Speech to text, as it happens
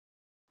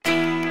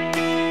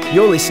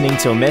You're listening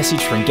to a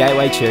message from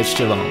Gateway Church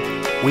Geelong.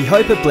 We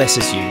hope it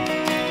blesses you.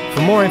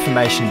 For more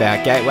information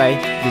about Gateway,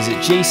 visit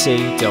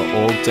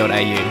gc.org.au.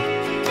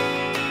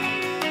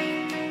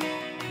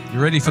 You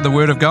ready for the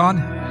Word of God?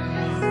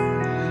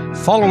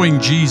 Following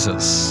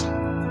Jesus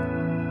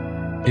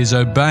is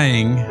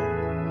obeying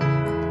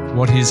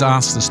what He's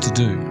asked us to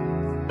do.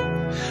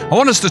 I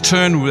want us to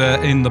turn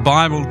in the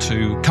Bible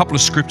to a couple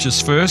of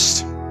scriptures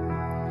first,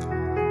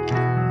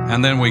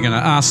 and then we're going to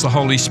ask the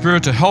Holy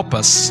Spirit to help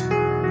us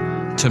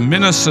to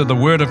minister the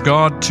Word of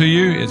God to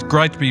you. It's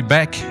great to be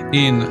back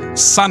in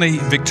sunny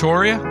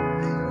Victoria.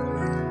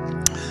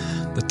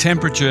 The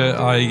temperature,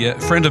 a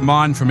friend of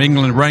mine from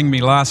England rang me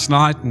last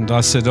night and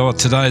I said,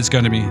 today is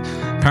going to be,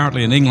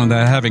 apparently in England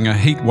they're having a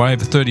heat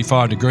wave of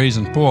 35 degrees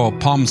and poor old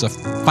Poms are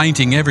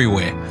fainting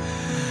everywhere.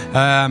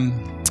 And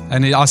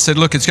I said,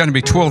 look, it's going to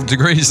be 12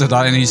 degrees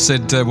today. And he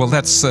said, well,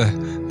 that's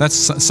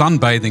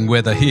sunbathing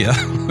weather here,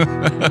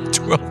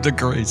 12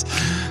 degrees.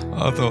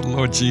 I thought,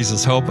 Lord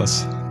Jesus, help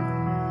us.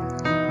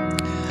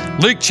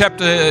 Luke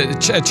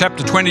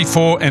chapter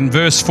 24 and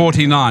verse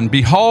 49.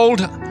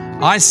 Behold,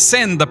 I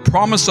send the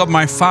promise of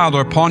my Father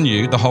upon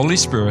you, the Holy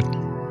Spirit,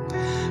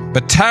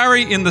 but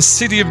tarry in the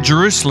city of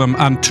Jerusalem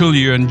until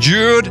you're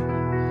endured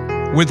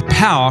with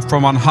power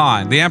from on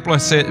high. The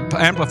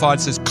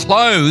Amplified says,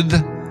 clothed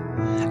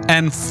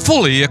and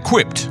fully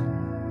equipped.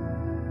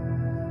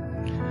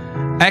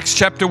 Acts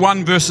chapter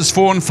 1 verses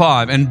 4 and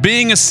 5. And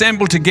being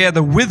assembled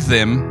together with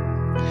them,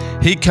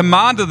 He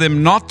commanded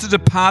them not to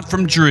depart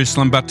from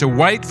Jerusalem, but to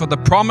wait for the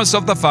promise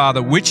of the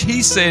Father, which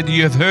He said,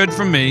 you have heard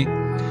from me.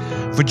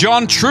 For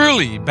John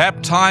truly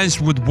baptized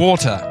with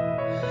water,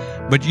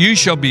 but you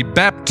shall be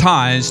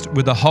baptized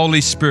with the Holy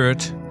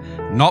Spirit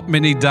not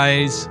many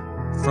days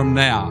from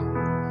now.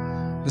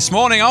 This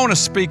morning I want to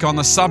speak on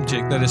the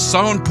subject that is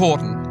so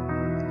important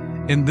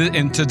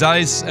in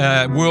today's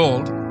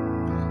world,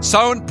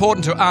 so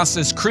important to us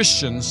as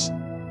Christians.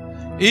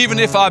 Even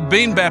if I've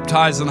been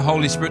baptized in the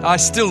Holy Spirit, I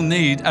still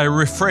need a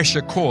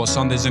refresher course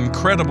on this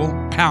incredible,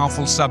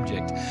 powerful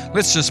subject.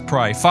 Let's just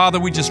pray. Father,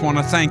 we just want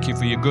to thank you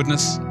for your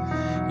goodness,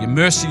 your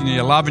mercy, and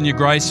your love and your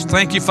grace.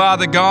 Thank you,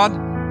 Father God,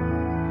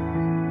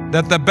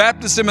 that the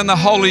baptism in the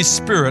Holy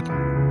Spirit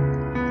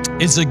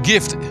is a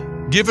gift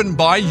given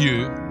by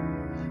you,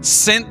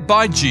 sent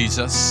by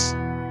Jesus,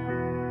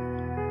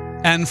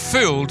 and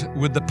filled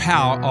with the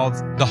power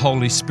of the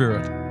Holy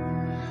Spirit.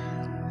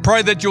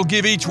 Pray that you'll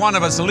give each one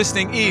of us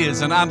listening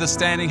ears and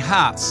understanding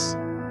hearts.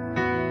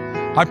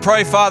 I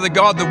pray, Father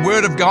God, the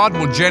Word of God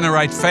will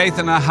generate faith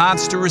in our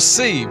hearts to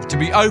receive, to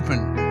be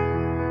open,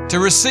 to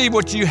receive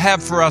what you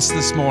have for us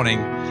this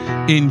morning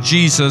in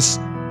Jesus'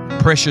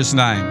 precious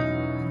name.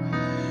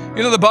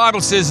 You know, the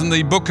Bible says in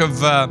the book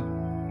of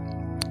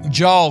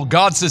Joel,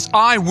 God says,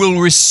 I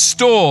will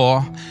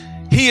restore.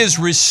 He is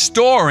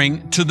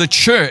restoring to the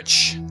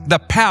church the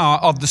power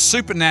of the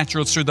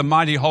supernatural through the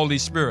mighty Holy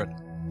Spirit.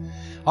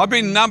 I've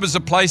been in numbers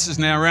of places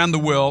now around the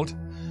world.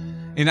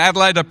 In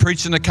Adelaide, I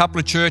preached in a couple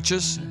of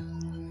churches.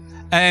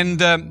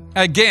 And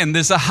again,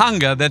 there's a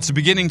hunger that's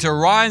beginning to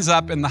rise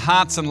up in the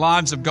hearts and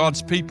lives of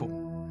God's people.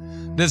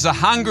 There's a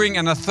hungering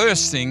and a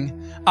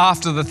thirsting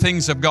after the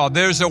things of God.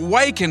 There's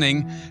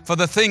awakening for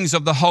the things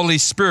of the Holy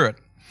Spirit.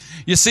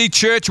 You see,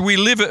 church,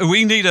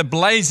 we need a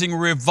blazing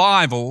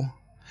revival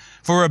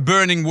for a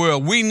burning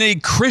world. We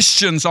need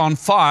Christians on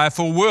fire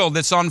for a world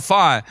that's on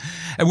fire.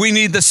 And we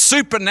need the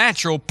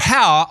supernatural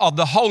power of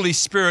the Holy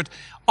Spirit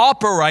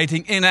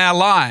operating in our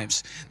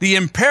lives. The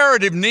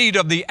imperative need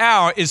of the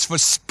hour is for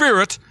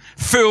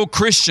Spirit-filled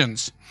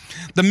Christians.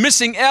 The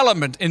missing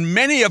element in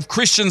many of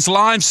Christians'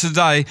 lives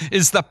today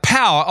is the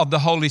power of the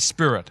Holy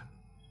Spirit.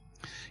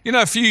 You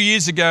know, a few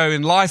years ago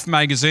in Life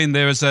magazine,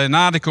 there was an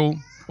article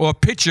or a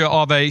picture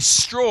of a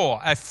straw,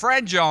 a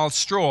fragile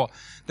straw,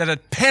 that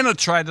had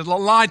penetrated a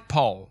light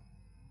pole.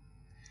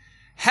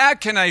 How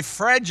can a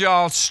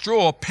fragile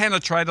straw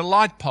penetrate a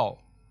light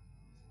pole?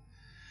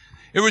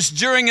 It was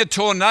during a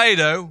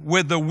tornado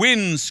where the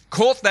winds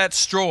caught that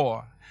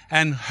straw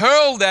and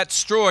hurled that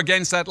straw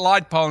against that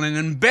light pole and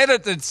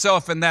embedded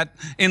itself in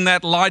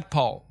that light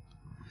pole.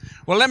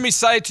 Well, let me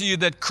say to you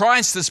that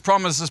Christ has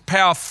promised us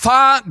power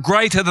far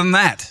greater than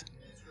that.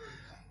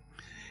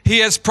 He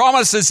has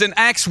promised us in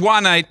Acts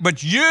 1:8,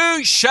 but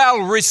you shall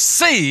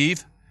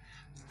receive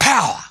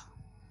power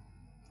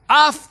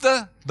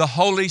after the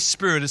Holy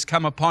Spirit has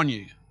come upon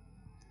you.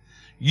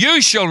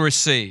 You shall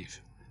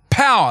receive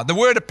power. The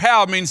word of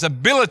power means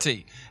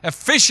ability,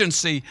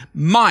 efficiency,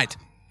 might.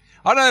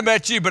 I don't know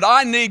about you, but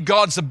I need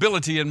God's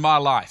ability in my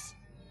life.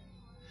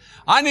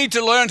 I need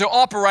to learn to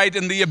operate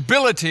in the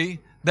ability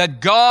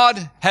that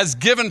God has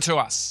given to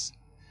us.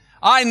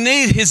 I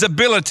need His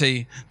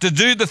ability to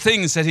do the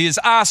things that He has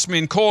asked me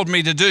and called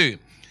me to do.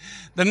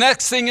 The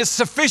next thing is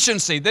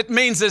sufficiency. That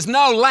means there's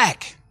no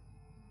lack.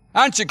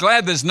 Aren't you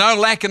glad there's no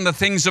lack in the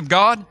things of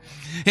God?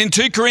 In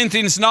 2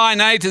 Corinthians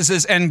 9:8 it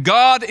says, and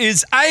God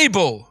is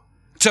able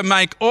to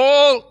make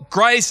all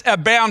grace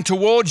abound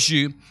towards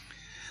you,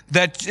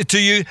 that to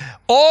you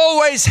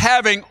always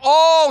having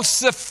all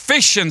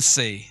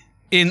sufficiency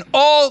in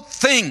all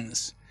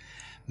things,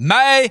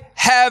 may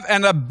have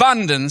an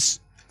abundance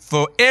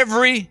for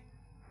every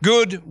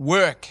good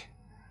work.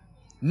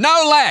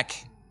 No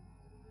lack.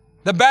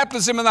 The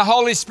baptism in the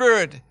Holy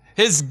Spirit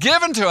is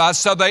given to us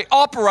so they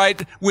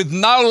operate with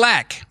no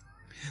lack.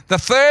 The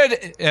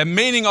third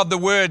meaning of the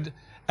word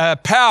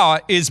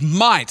power is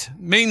might.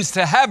 Means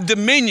to have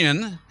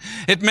dominion.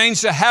 It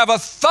means to have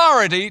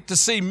authority to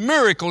see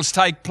miracles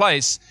take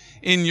place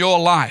in your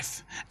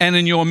life and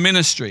in your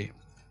ministry.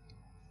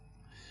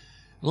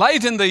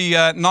 Late in the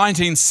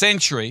 19th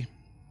century,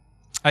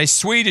 a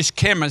Swedish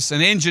chemist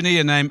and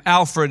engineer named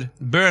Alfred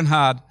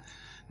Bernhard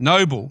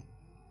Nobel,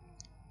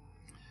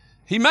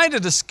 he made a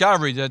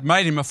discovery that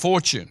made him a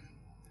fortune.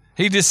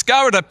 He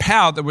discovered a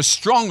power that was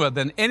stronger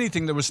than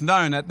anything that was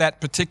known at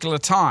that particular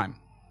time.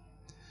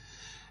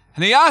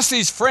 And he asked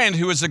his friend,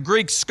 who was a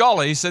Greek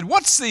scholar, he said,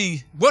 what's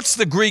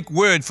the Greek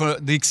word for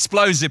the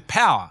explosive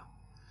power?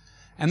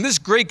 And this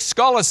Greek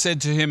scholar said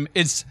to him,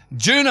 it's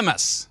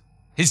dunamis.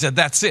 He said,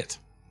 that's it.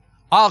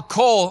 I'll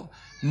call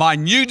my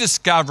new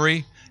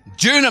discovery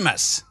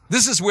dunamis.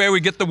 This is where we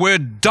get the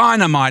word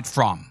dynamite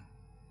from.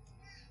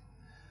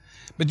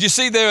 But you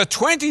see, there are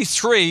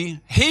 23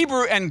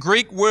 Hebrew and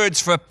Greek words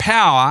for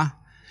power,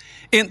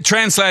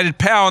 translated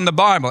power in the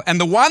Bible. And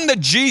the one that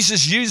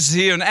Jesus uses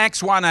here in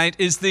Acts 1:8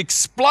 is the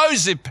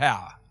explosive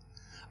power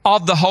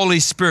of the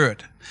Holy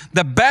Spirit.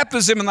 The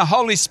baptism in the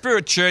Holy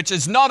Spirit, church,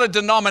 is not a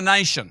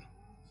denomination.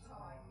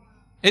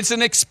 It's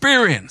an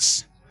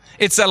experience.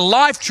 It's a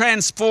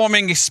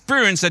life-transforming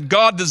experience that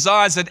God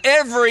desires that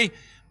every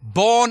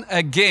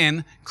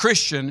born-again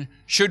Christian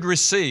should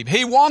receive.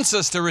 He wants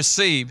us to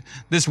receive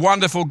this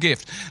wonderful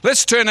gift.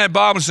 Let's turn our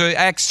Bibles to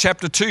Acts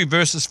chapter 2,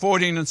 verses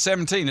 14 and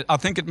 17. I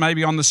think it may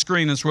be on the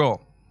screen as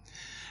well.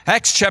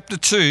 Acts chapter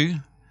 2,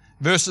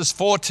 verses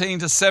 14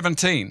 to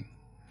 17.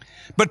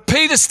 But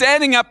Peter,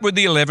 standing up with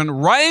the 11,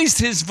 raised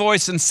his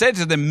voice and said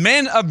to them,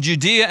 Men of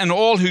Judea and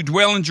all who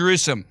dwell in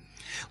Jerusalem,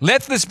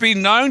 let this be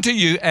known to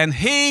you and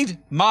heed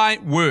my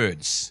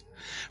words.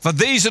 For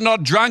these are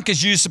not drunk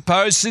as you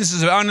suppose, since it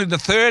is only the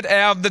third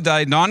hour of the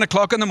day, 9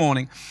 o'clock in the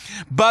morning.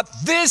 But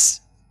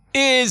this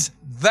is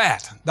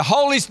that.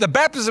 The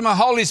baptism of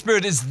the Holy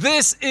Spirit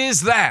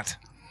is that.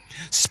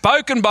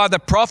 Spoken by the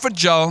prophet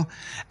Joel,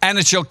 and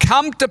it shall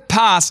come to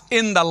pass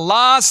in the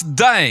last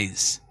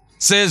days,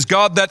 says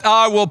God, that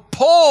I will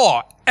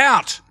pour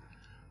out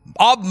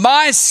of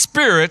my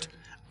Spirit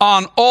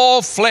on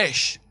all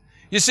flesh.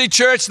 You see,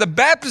 church, the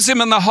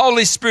baptism in the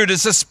Holy Spirit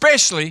is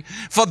especially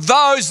for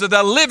those that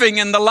are living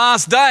in the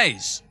last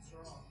days.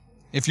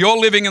 If you're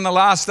living in the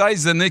last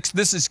days, then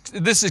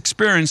this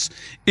experience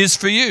is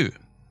for you.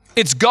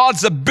 It's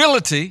God's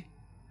ability,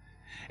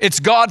 it's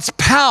God's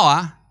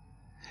power,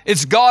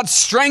 it's God's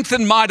strength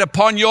and might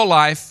upon your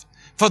life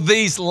for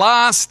these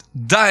last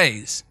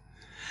days.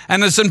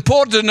 And it's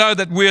important to know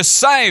that we're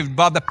saved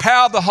by the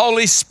power of the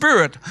Holy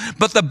Spirit.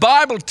 But the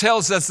Bible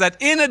tells us that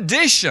in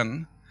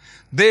addition,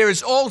 there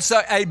is also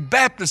a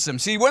baptism.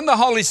 See, when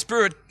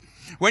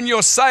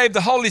you're saved,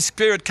 the Holy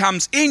Spirit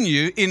comes in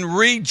you in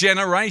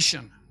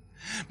regeneration.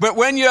 But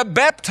when you're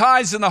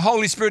baptized in the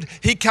Holy Spirit,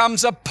 He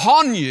comes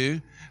upon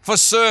you for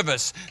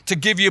service, to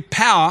give you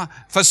power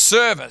for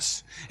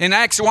service. In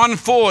Acts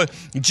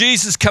 1:4,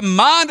 Jesus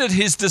commanded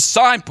His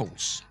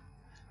disciples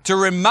to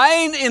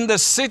remain in the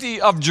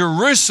city of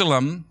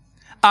Jerusalem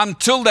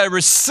until they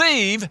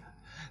receive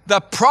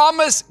the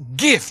promised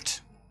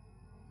gift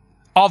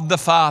of the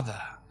Father.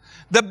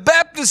 The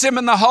baptism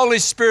in the Holy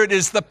Spirit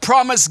is the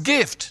promised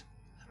gift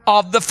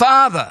of the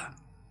Father.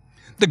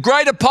 The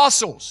great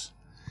apostles,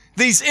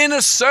 these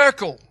inner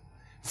circle,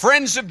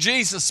 friends of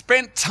Jesus,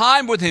 spent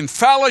time with Him,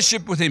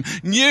 fellowship with Him,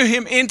 knew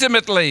Him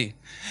intimately,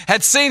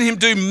 had seen Him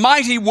do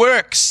mighty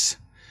works.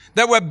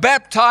 They were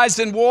baptized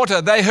in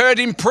water. They heard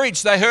Him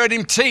preach. They heard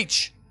Him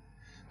teach.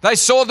 They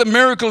saw the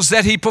miracles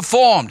that He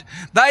performed.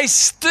 They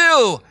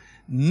still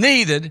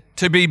needed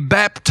to be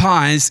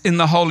baptized in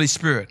the Holy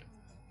Spirit.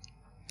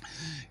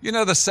 You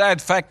know, the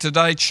sad fact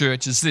today,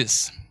 church, is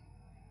this,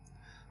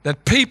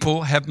 that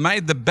people have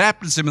made the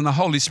baptism in the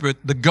Holy Spirit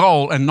the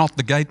goal and not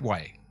the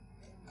gateway.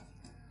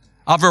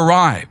 I've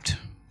arrived.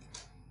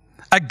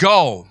 A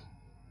goal.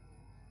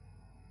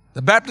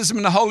 The baptism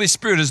in the Holy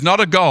Spirit is not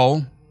a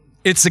goal,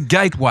 it's a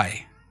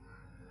gateway.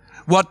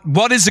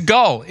 What is a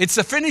goal? It's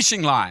a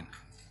finishing line.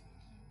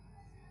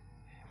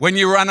 When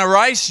you run a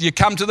race, you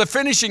come to the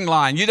finishing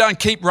line. You don't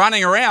keep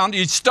running around,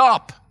 you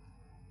stop.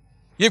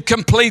 You've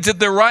completed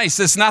the race.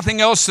 There's nothing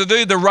else to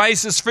do. The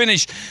race is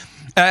finished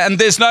and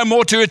there's no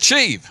more to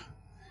achieve.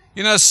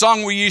 You know, a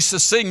song we used to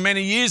sing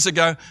many years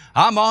ago,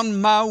 I'm on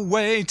my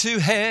way to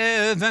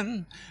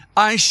heaven,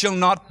 I shall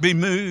not be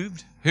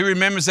moved. Who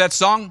remembers that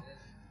song?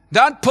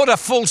 Don't put a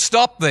full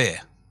stop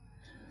there,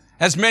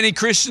 as many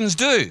Christians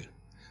do.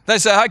 They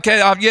say,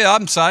 okay,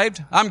 I'm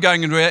saved. I'm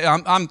going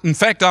in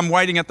fact, I'm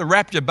waiting at the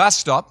Rapture bus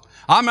stop.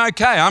 I'm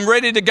okay. I'm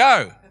ready to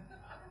go.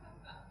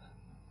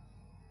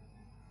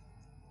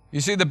 You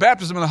see, the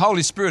baptism of the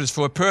Holy Spirit is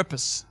for a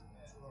purpose.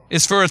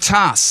 It's for a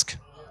task.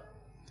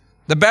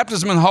 The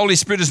baptism of the Holy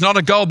Spirit is not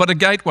a goal, but a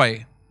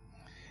gateway.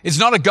 It's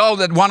not a goal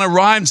that one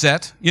arrives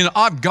at. You know,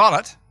 I've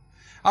got it.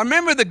 I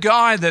remember the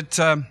guy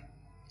that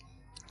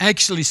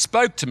actually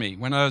spoke to me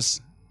when I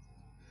was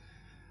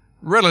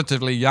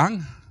relatively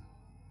young,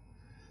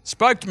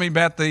 spoke to me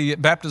about the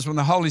baptism of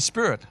the Holy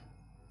Spirit.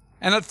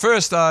 And at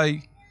first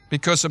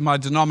because of my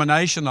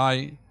denomination,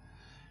 I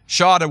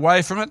shied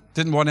away from it,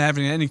 didn't want to have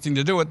anything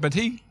to do with it, but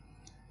he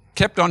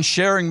kept on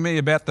sharing me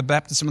about the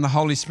baptism of the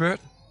Holy Spirit.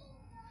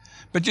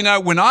 But you know,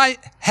 when I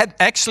had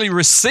actually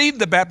received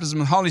the baptism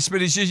of the Holy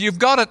Spirit, he said, "You've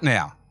got it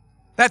now.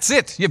 That's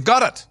it, you've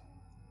got it."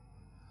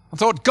 I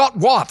thought, got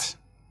what?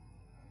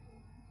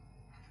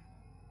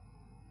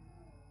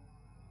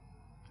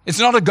 It's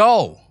not a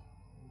goal.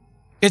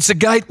 It's a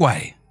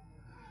gateway.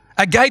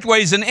 A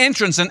gateway is an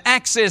entrance, an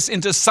access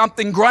into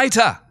something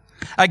greater.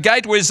 A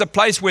gateway is a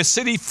place where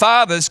city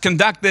fathers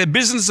conduct their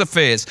business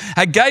affairs.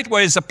 A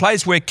gateway is a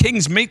place where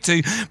kings meet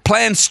to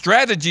plan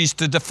strategies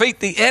to defeat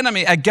the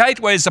enemy. A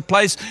gateway is a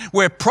place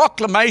where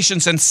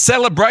proclamations and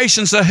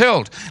celebrations are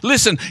held.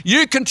 Listen,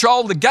 you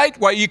control the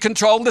gateway, you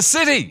control the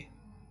city.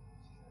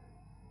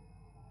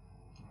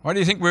 What do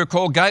you think we're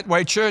called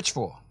Gateway Church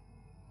for?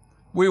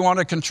 We want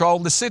to control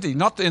the city,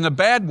 not in a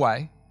bad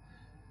way,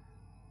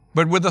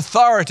 but with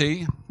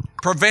authority,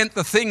 prevent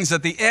the things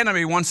that the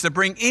enemy wants to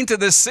bring into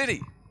this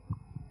city.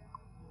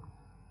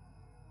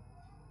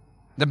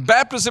 The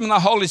baptism of the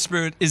Holy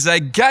Spirit is a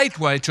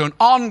gateway to an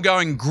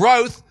ongoing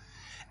growth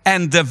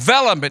and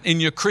development in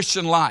your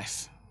Christian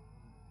life.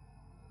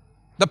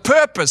 The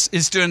purpose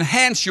is to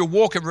enhance your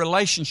walk of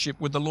relationship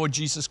with the Lord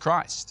Jesus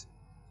Christ.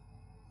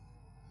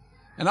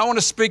 And I want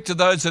to speak to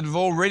those that have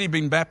already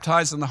been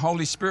baptized in the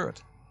Holy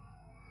Spirit.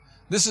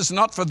 This is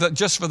not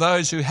just for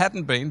those who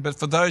hadn't been, but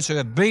for those who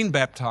have been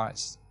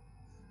baptized.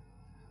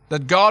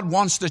 That God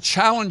wants to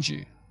challenge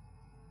you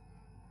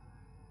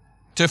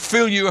to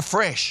fill you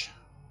afresh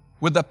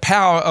with the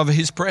power of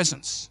His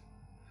presence.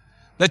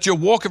 That your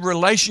walk of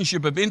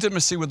relationship, of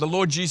intimacy with the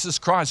Lord Jesus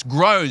Christ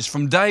grows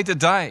from day to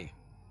day.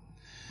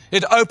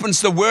 It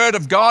opens the Word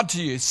of God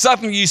to you.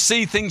 Suddenly you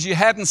see things you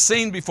hadn't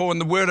seen before in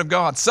the Word of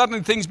God.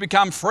 Suddenly things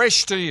become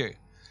fresh to you.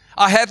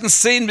 I hadn't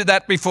seen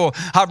that before.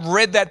 I've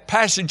read that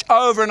passage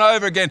over and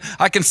over again.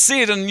 I can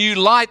see it in a new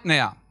light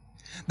now.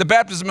 The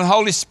baptism of the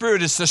Holy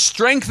Spirit is to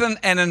strengthen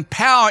and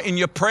empower in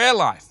your prayer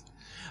life.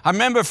 I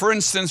remember, for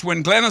instance,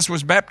 when Glennis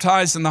was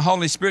baptized in the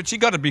Holy Spirit, she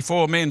got it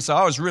before me, and so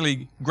I was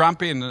really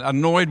grumpy and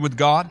annoyed with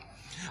God.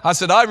 I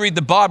said, I read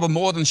the Bible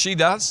more than she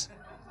does.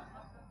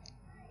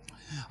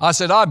 I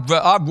said,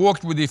 I've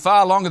walked with you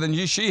far longer than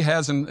she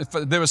has, and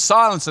there was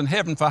silence in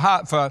heaven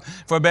for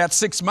about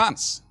 6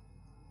 months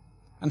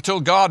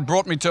until God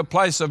brought me to a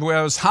place of where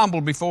I was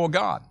humble before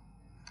God.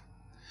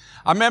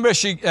 I remember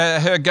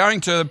her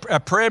going to a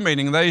prayer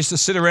meeting. They used to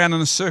sit around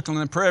in a circle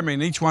in a prayer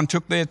meeting. Each one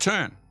took their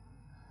turn.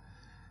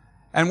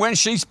 And when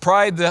she's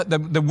prayed,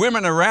 the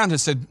women around her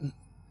said,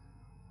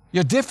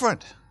 "You're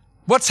different.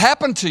 What's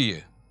happened to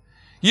you?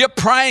 You're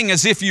praying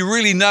as if you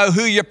really know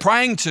who you're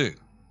praying to."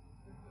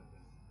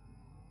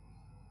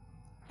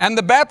 And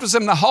the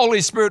baptism of the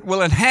Holy Spirit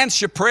will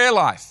enhance your prayer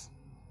life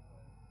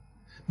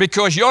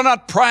because you're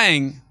not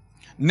praying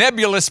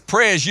nebulous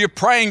prayers. You're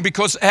praying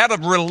because out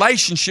of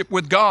relationship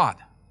with God.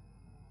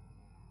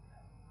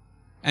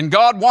 And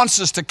God wants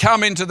us to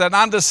come into that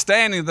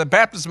understanding that the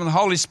baptism of the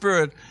Holy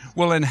Spirit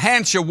will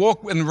enhance your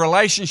walk in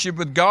relationship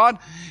with God.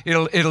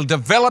 It'll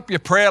develop your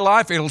prayer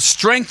life. It'll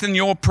strengthen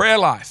your prayer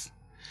life.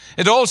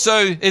 It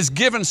also is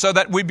given so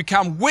that we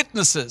become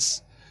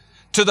witnesses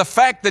to the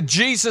fact that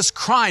Jesus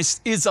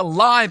Christ is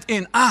alive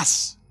in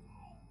us.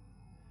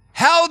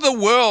 How are the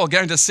world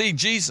going to see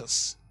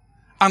Jesus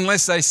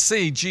unless they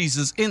see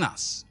Jesus in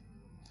us?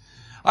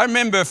 I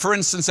remember, for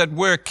instance, at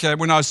work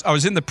when I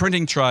was in the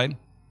printing trade,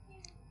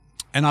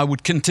 and I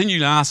would continue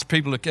to ask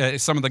people,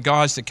 some of the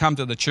guys, to come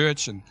to the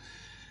church, and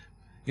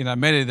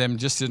many of them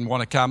just didn't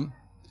want to come.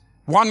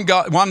 One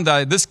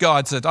day, this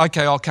guy said,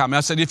 "Okay, I'll come."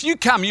 I said, "If you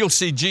come, you'll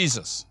see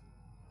Jesus."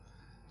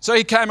 So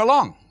he came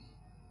along,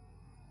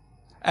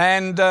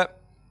 and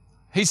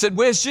he said,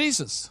 "Where's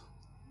Jesus?"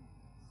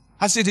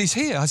 I said, "He's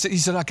here." He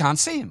said, "I can't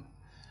see him."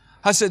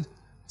 I said,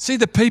 "See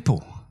the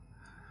people.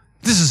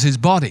 This is his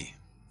body."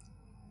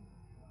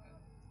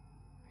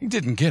 He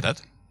didn't get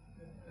it,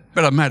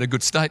 but I made a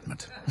good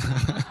statement.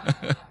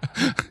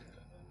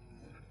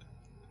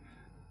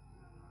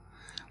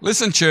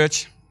 Listen,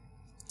 church,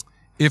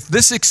 if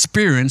this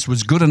experience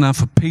was good enough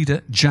for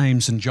Peter,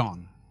 James, and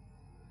John,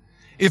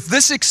 if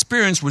this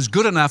experience was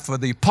good enough for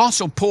the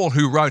Apostle Paul,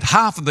 who wrote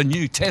half of the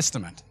New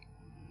Testament,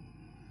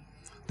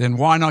 then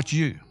why not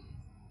you?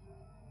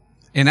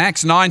 In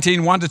Acts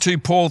 19, 1-2,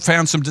 Paul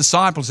found some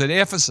disciples at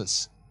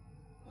Ephesus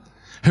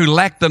who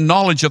lacked the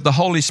knowledge of the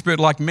Holy Spirit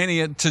like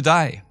many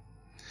today.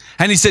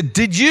 And he said,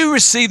 "Did you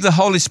receive the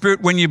Holy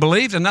Spirit when you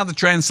believed?" Another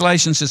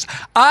translation says,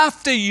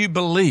 "After you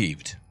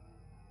believed,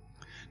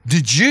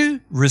 did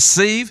you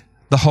receive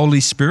the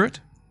Holy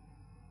Spirit?"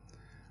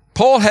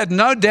 Paul had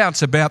no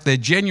doubts about their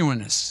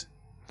genuineness,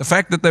 the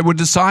fact that they were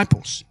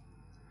disciples.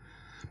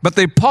 But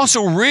the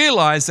apostle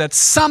realized that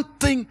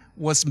something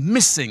was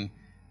missing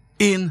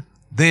in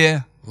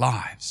their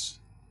lives.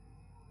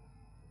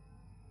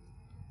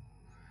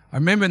 I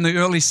remember in the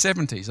early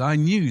 70s, I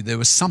knew there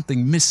was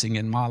something missing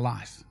in my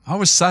life. I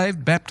was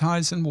saved,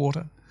 baptized in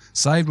water,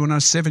 saved when I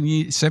was 7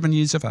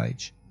 years of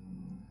age,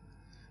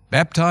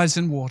 baptized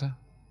in water.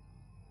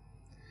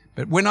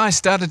 But when I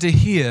started to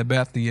hear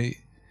about the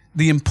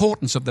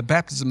importance of the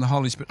baptism of the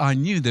Holy Spirit, I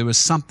knew there was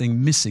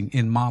something missing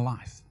in my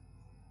life.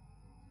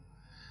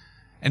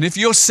 And if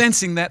you're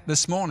sensing that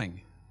this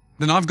morning,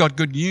 then I've got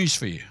good news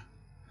for you.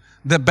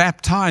 The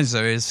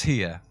baptizer is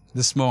here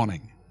this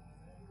morning.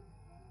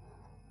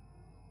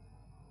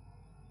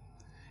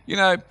 You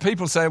know,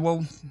 people say,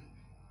 well,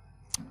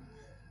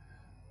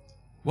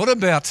 what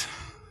about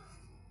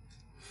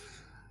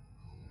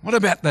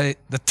the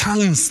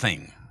tongues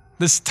thing,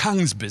 this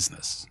tongues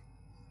business?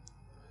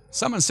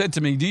 Someone said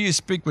to me, do you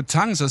speak with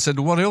tongues? I said,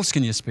 what else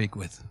can you speak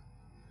with?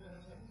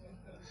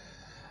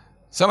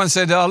 Someone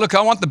said, oh, look,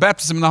 I want the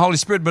baptism of the Holy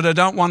Spirit, but I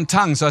don't want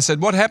tongues. I said,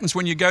 what happens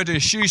when you go to a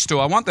shoe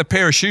store? I want the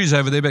pair of shoes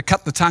over there, but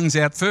cut the tongues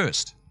out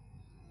first.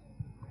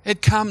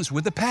 It comes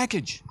with the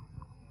package.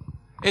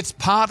 It's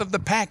part of the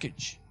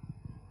package.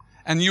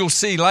 And you'll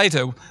see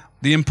later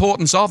the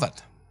importance of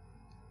it.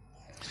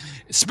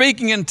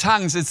 Speaking in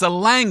tongues is the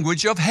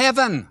language of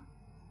heaven.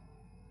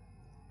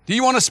 Do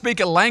you want to speak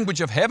a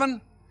language of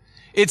heaven?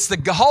 It's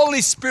the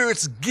Holy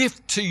Spirit's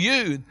gift to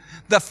you.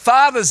 The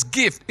Father's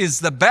gift is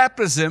the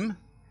baptism,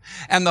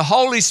 and the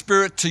Holy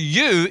Spirit to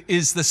you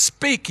is the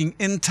speaking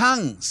in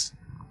tongues.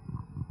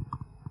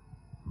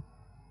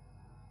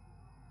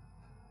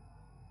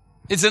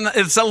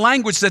 It's a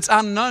language that's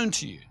unknown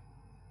to you,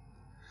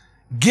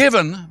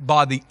 given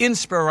by the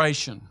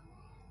inspiration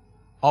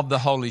of the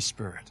Holy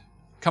Spirit.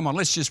 Come on,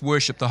 let's just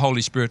worship the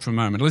Holy Spirit for a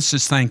moment. Let's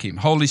just thank Him.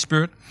 Holy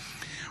Spirit,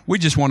 we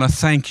just want to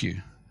thank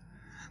You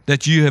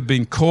that You have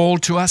been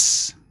called to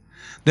us,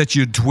 that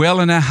You dwell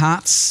in our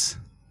hearts,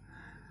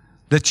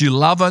 that You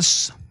love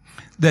us,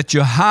 that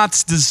Your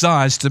heart's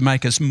desire is to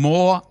make us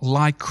more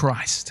like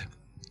Christ.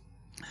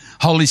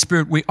 Holy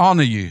Spirit, we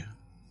honor You.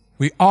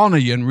 We honor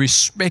You and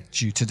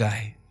respect You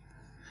today.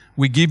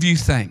 We give You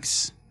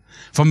thanks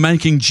for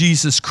making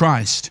Jesus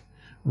Christ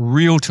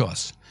real to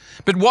us.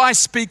 But why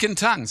speak in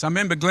tongues? I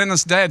remember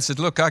Glennis' dad said,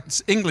 look,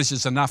 English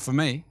is enough for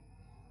me.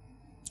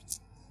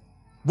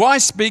 Why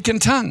speak in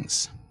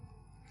tongues?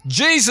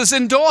 Jesus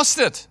endorsed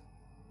it.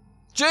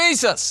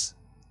 Jesus,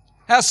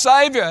 our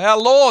Savior, our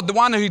Lord, the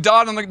one who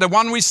died on the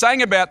one we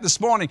sang about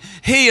this morning,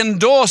 He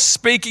endorsed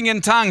speaking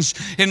in tongues.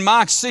 In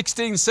Mark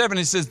 16:7,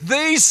 He says,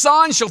 these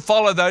signs shall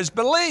follow those who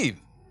believe.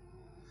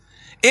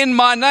 In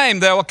My name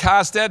they will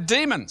cast out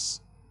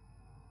demons.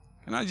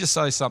 Can I just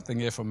say something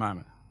here for a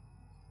moment?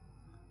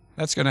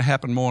 That's going to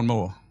happen more and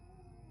more.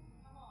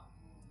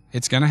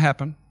 It's going to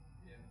happen.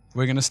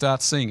 We're going to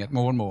start seeing it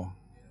more and more.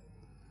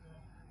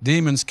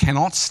 Demons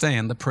cannot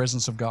stand the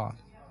presence of God.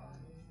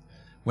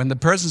 When the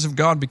presence of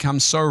God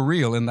becomes so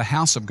real in the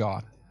house of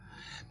God,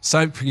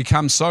 so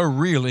becomes so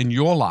real in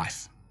your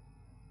life,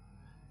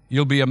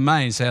 you'll be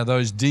amazed how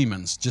those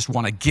demons just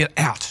want to get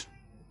out,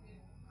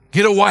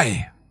 get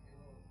away.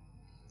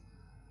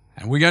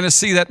 And we're going to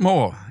see that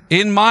more.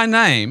 In My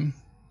name,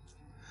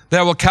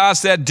 they will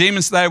cast out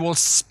demons. They will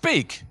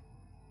speak.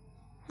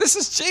 This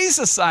is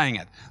Jesus saying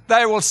it.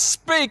 They will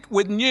speak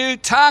with new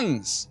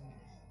tongues.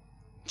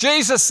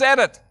 Jesus said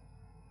it.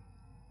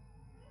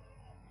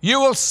 You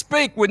will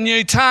speak with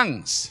new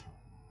tongues.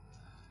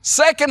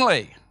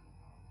 Secondly,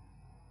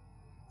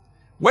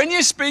 when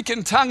you speak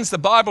in tongues, the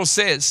Bible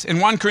says in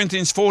 1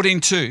 Corinthians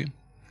 14:2,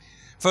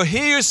 for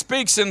he who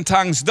speaks in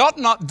tongues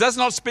does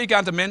not speak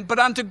unto men, but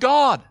unto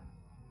God.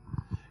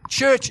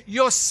 Church,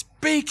 you're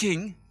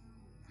speaking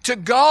to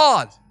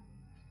God,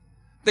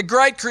 the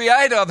great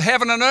creator of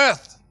heaven and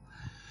earth,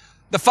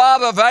 the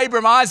father of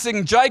Abraham, Isaac,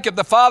 and Jacob,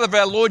 the father of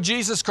our Lord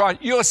Jesus Christ.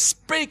 You're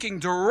speaking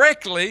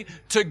directly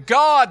to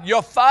God,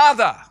 your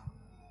Father.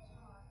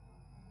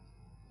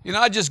 You know,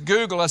 I just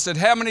Googled, I said,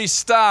 how many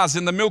stars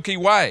in the Milky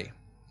Way?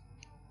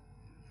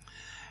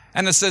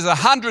 And it says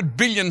 100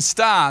 billion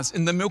stars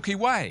in the Milky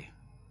Way.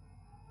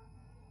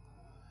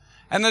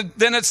 And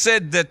then it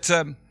said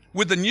that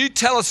with the new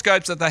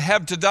telescopes that they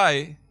have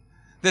today,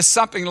 there's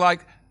something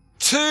like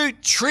 2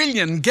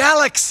 trillion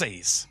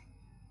galaxies.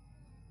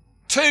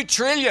 2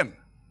 trillion.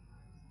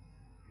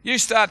 You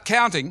start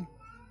counting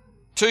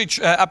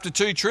up to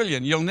 2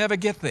 trillion, you'll never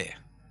get there.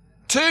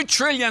 2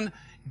 trillion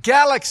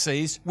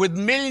galaxies with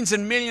millions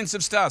and millions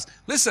of stars.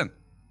 Listen,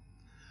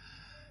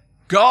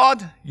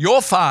 God,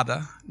 your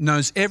Father,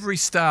 knows every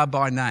star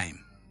by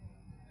name.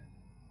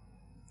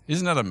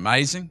 Isn't that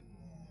amazing?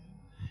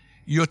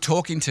 You're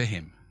talking to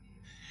Him.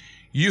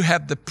 You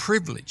have the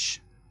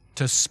privilege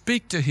to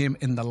speak to Him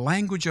in the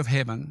language of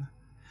heaven,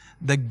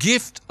 the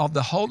gift of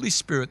the Holy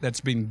Spirit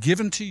that's been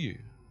given to you,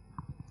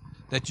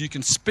 that you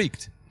can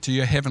speak to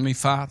your Heavenly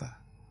Father.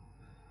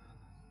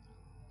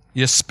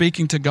 You're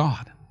speaking to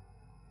God.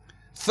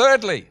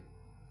 Thirdly,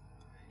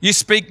 you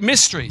speak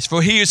mysteries.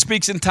 For he who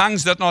speaks in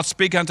tongues doth not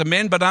speak unto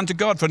men, but unto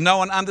God, for no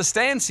one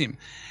understands him.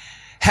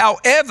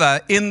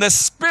 However, in the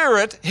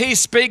Spirit, he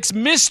speaks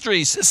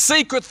mysteries,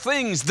 secret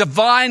things,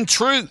 divine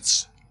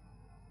truths.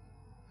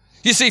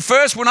 You see,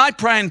 first, when I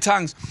pray in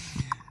tongues,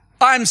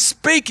 I'm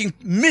speaking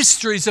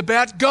mysteries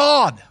about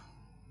God,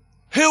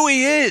 who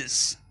He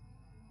is,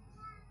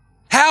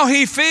 how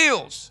He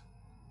feels,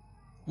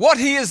 what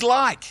He is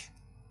like.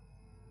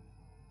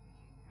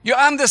 Your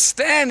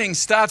understanding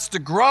starts to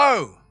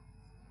grow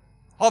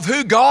of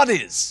who God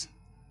is,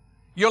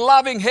 your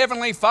loving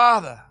Heavenly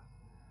Father,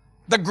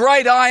 the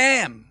great I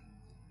am.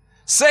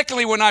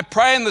 Secondly, when I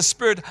pray in the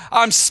Spirit,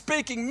 I'm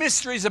speaking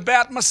mysteries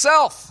about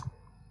myself.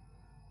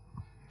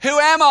 Who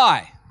am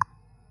I?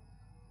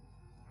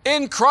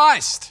 In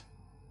Christ.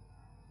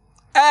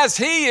 As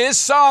He is,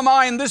 so am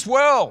I in this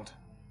world.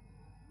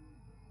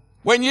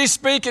 When you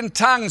speak in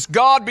tongues,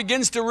 God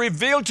begins to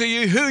reveal to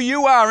you who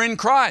you are in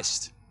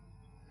Christ.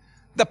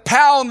 The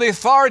power and the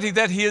authority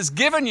that He has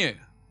given you.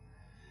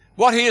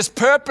 What He has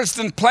purposed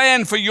and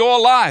planned for your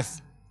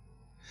life.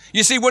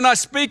 You see, when I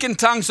speak in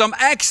tongues, I'm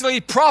actually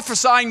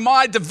prophesying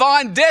my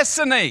divine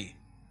destiny.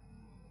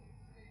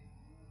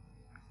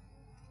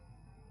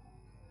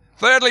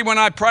 Thirdly, when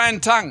I pray in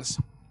tongues,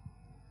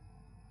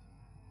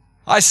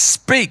 I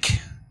speak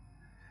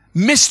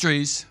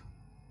mysteries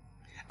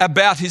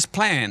about His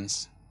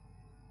plans.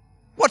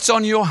 What's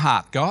on your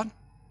heart, God?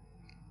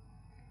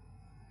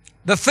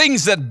 The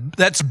things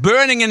that's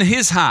burning in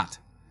His heart.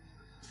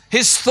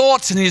 His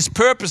thoughts and His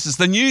purposes,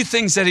 the new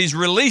things that He's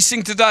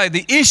releasing today,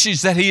 the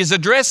issues that He is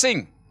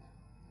addressing.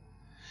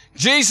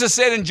 Jesus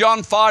said in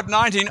John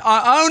 5:19,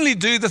 I only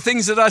do the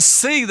things that I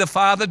see the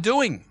Father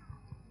doing.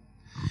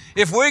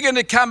 If we're going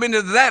to come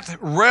into that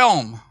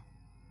realm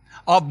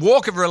of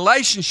walk of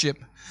relationship,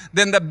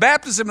 then the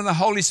baptism of the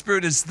Holy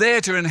Spirit is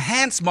there to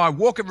enhance my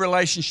walk of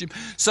relationship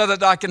so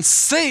that I can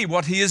see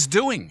what He is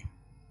doing.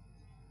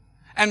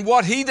 And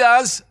what He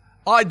does,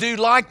 I do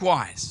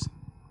likewise.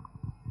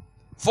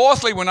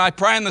 Fourthly, when I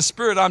pray in the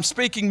Spirit, I'm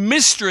speaking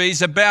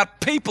mysteries about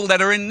people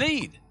that are in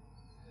need.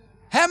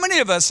 How many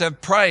of us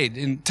have prayed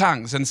in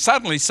tongues and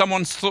suddenly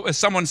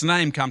someone's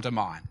name come to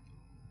mind?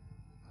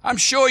 I'm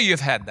sure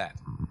you've had that.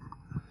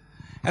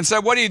 And so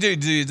what do?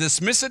 Do you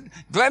dismiss it?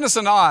 Glennis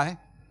and I,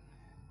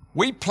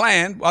 we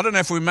planned, I don't know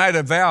if we made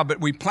a vow, but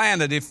we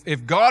planned that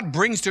if God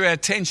brings to our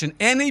attention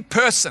any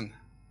person,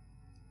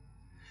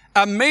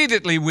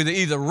 immediately we'd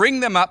either ring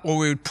them up or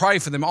we would pray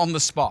for them on the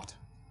spot.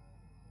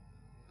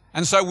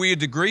 And so we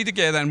would agree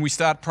together and we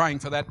start praying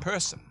for that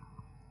person.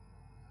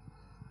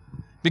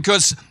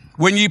 Because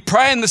when you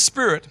pray in the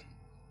Spirit,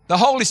 the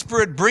Holy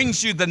Spirit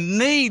brings you the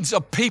needs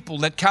of people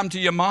that come to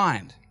your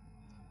mind.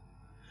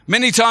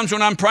 Many times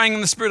when I'm praying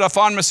in the Spirit, I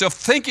find myself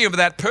thinking of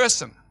that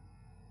person,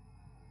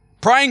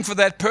 praying for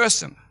that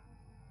person.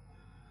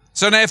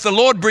 So now if the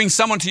Lord brings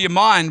someone to your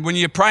mind when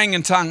you're praying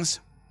in tongues,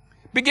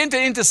 begin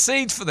to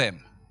intercede for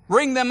them.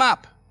 Ring them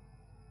up.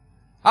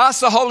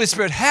 Ask the Holy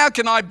Spirit, how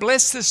can I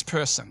bless this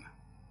person?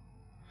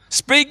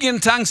 Speaking in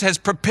tongues has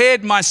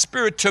prepared my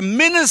spirit to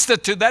minister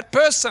to that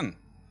person.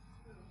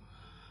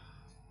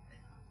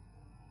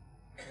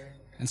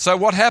 And so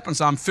what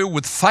happens? I'm filled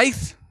with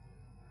faith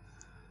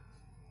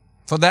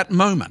for that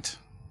moment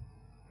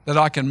that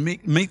I can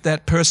meet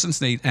that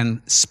person's need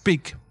and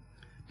speak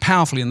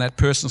powerfully in that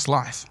person's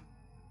life.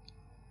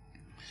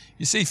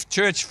 You see,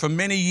 church, for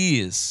many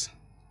years,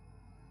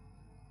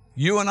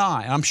 you and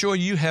I'm sure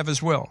you have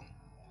as well,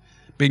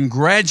 been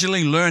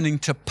gradually learning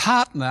to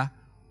partner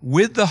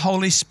with the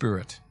Holy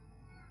Spirit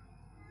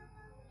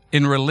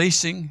in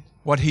releasing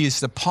what He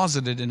has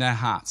deposited in our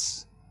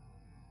hearts.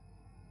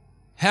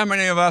 How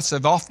many of us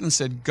have often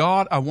said,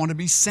 God, I want to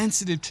be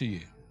sensitive to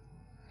you.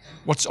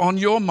 What's on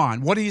your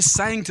mind? What are you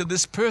saying to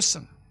this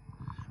person?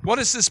 What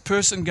is this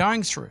person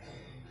going through?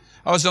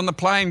 I was on the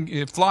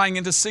plane flying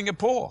into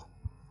Singapore.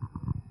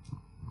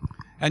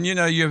 And you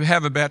know, you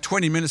have about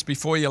 20 minutes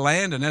before you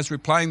land, and as we're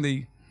playing,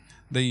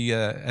 the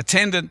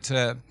attendant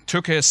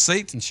took her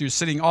seat and she was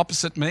sitting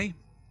opposite me.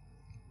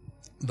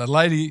 The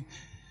lady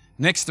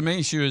next to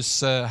me, she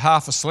was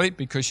half asleep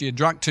because she had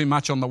drunk too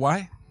much on the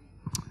way.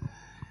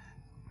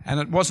 And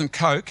it wasn't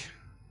Coke.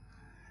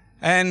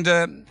 And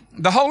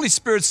the Holy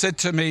Spirit said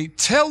to me,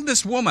 tell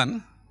this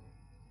woman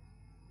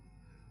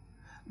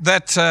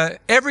that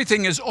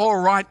everything is all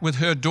right with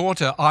her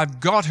daughter. I've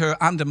got her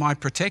under my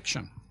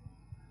protection.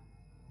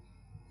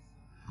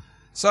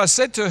 So I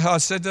said to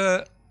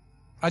her,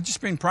 I've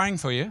just been praying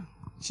for you.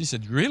 She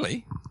said,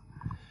 really?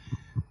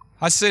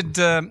 I said,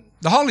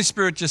 the Holy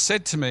Spirit just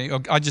said to me,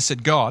 or I just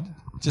said God,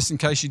 just in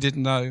case you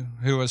didn't know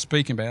who I was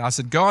speaking about. I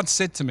said, God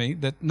said to me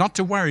that not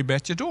to worry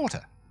about your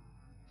daughter,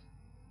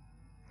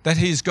 that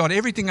He's got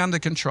everything under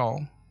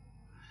control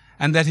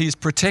and that He's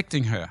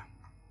protecting her.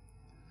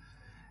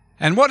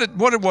 And what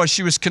it was,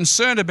 she was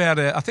concerned about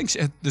her. I think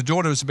the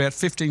daughter was about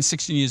 15,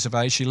 16 years of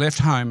age. She left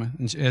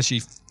home as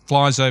she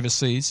flies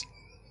overseas.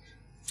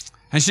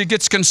 And she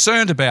gets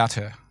concerned about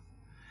her.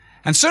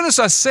 And as soon as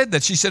I said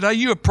that, she said, are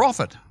you a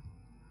prophet?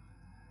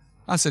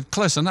 I said,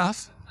 close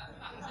enough.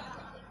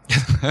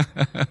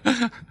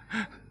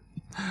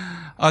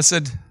 I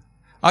said,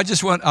 I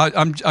just want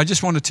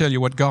to tell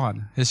you what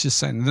God has just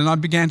said. And then I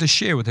began to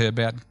share with her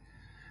about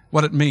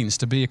what it means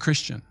to be a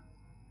Christian.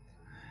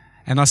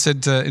 And I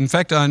said, in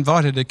fact, I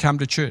invited her to come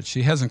to church.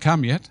 She hasn't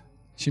come yet.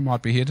 She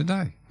might be here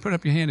today. Put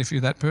up your hand if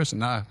you're that person.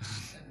 No.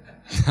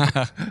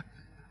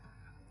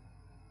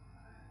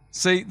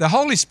 See, the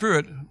Holy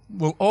Spirit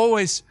will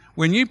always,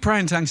 when you pray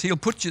in tongues, He'll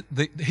put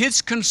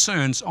His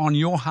concerns on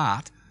your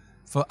heart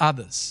for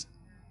others.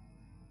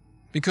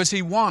 Because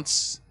He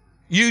wants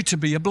you to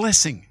be a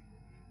blessing.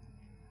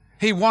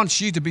 He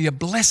wants you to be a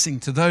blessing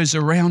to those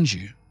around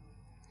you.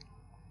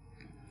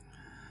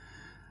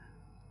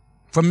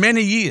 For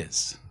many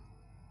years,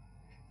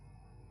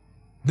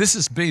 this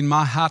has been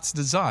my heart's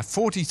desire,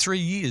 43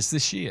 years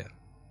this year,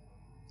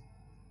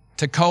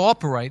 to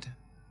cooperate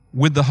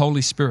with the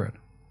Holy Spirit.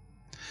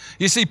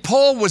 You see,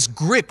 Paul was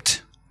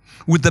gripped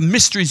with the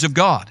mysteries of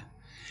God.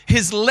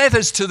 His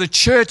letters to the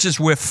churches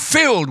were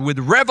filled with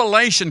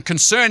revelation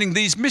concerning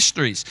these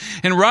mysteries.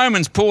 In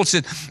Romans, Paul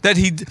said that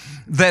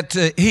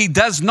he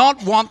does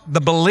not want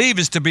the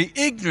believers to be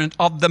ignorant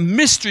of the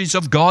mysteries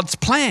of God's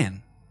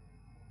plan.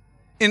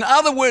 In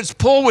other words,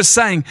 Paul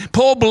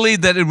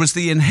believed that it was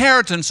the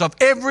inheritance of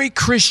every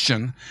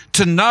Christian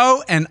to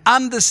know and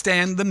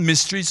understand the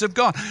mysteries of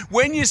God.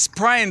 When you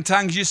pray in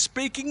tongues, you're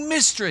speaking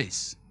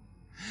mysteries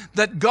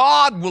that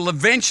God will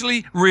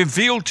eventually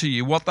reveal to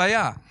you what they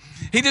are.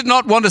 He did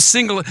not want a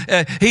single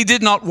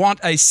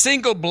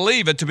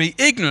believer to be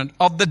ignorant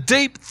of the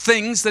deep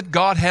things that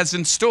God has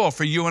in store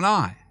for you and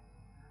I.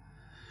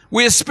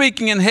 We are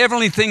speaking in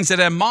heavenly things that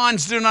our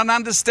minds do not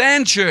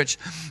understand, church.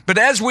 But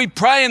as we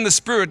pray in the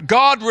Spirit,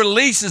 God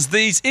releases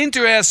these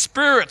into our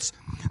spirits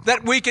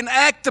that we can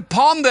act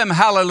upon them.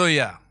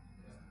 Hallelujah.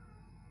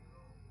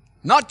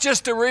 Not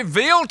just to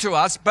reveal to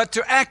us, but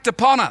to act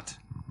upon it.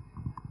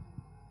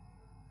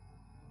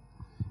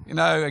 You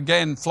know,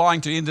 again,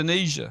 flying to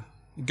Indonesia,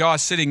 the guy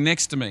sitting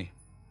next to me.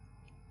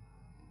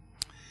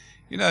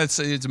 You know, it's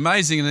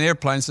amazing in an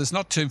airplane. So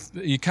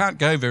you can't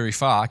go very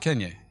far, can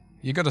you?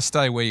 You've got to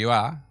stay where you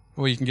are,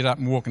 or you can get up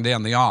and walking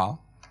down the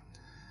aisle.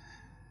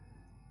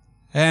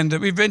 And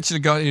we eventually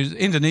he was an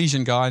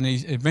Indonesian guy, and he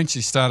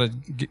eventually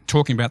started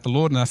talking about the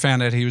Lord, and I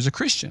found out he was a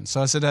Christian.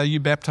 So I said, "Are you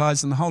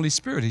baptized in the Holy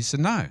Spirit?" He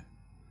said, "No."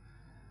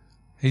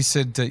 I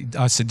said,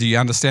 "Do you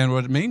understand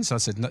what it means?" I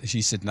said, "No."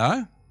 He said,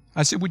 "No."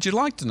 I said, "Would you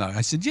like to know?"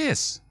 I said,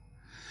 "Yes."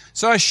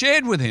 So I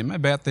shared with him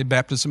about the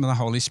baptism of the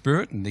Holy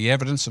Spirit and the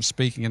evidence of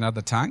speaking in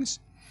other tongues.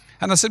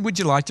 And I said, "Would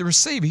you like to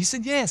receive?" He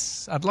said,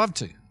 "Yes, I'd love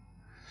to."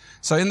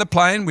 So in the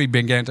plane, we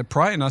began to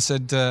pray, and I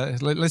said,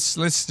 let's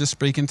just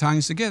speak in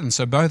tongues together. And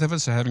so both of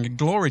us are having a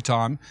glory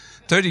time,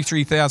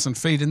 33,000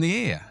 feet in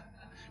the air,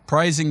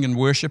 praising and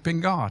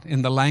worshiping God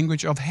in the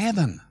language of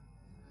heaven.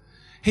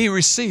 He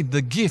received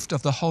the gift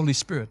of the Holy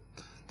Spirit,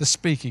 the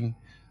speaking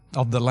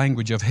of the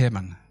language of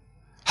heaven.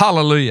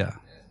 Hallelujah.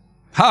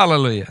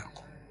 Hallelujah.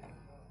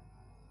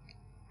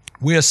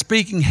 We are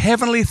speaking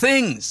heavenly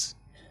things.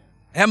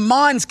 Our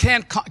minds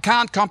can't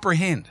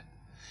comprehend,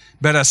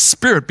 but our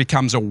spirit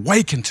becomes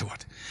awakened to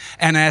it.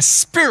 And our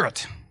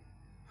spirit,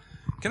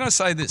 can I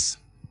say this?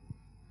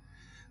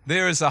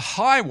 There is a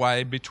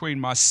highway between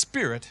my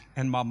spirit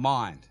and my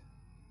mind.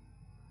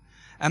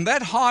 And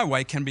that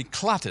highway can be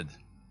cluttered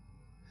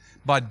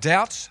by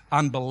doubt,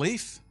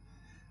 unbelief,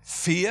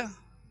 fear,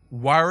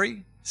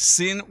 worry,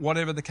 sin,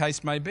 whatever the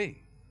case may be.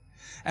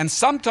 And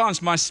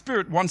sometimes my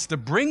spirit wants to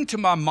bring to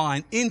my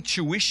mind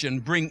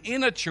bring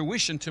inner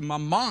tuition to my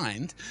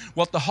mind,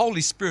 what the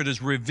Holy Spirit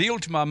has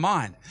revealed to my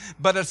mind,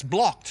 but it's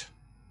blocked.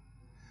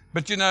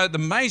 But you know, the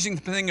amazing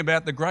thing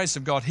about the grace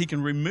of God, He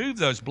can remove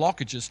those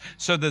blockages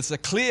so there's a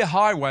clear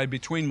highway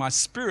between my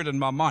spirit and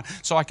my mind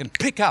so I can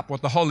pick up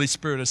what the Holy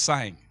Spirit is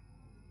saying.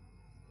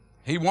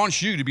 He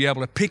wants you to be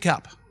able to pick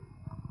up,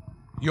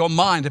 your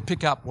mind to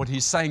pick up what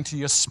He's saying to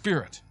your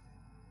spirit.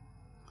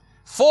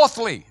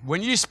 Fourthly,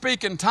 when you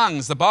speak in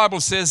tongues, the Bible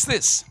says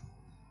this,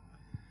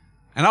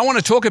 and I want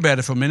to talk about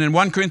it for a minute. In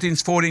 1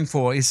 Corinthians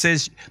 14:4, it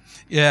says,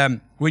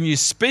 when you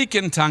speak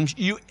in tongues,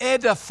 you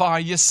edify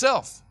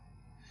yourself.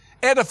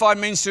 Edify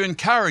means to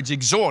encourage,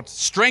 exhort,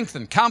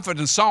 strengthen, comfort,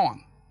 and so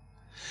on.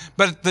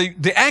 But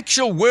the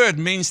actual word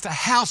means to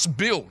house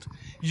build.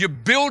 You're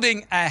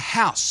building a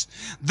house.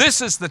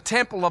 This is the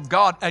temple of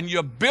God, and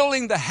you're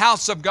building the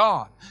house of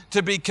God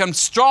to become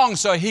strong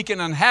so He can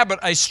inhabit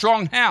a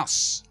strong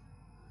house.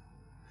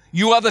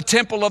 You are the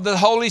temple of the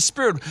Holy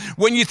Spirit.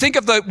 When you think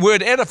of the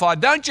word edify,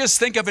 don't just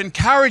think of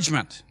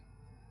encouragement.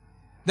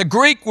 The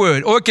Greek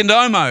word,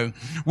 oikodomo,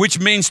 which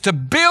means to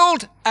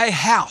build a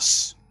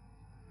house.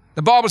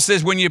 The Bible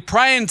says when you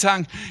pray in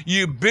tongues,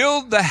 you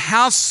build the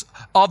house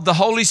of the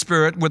Holy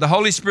Spirit where the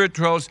Holy Spirit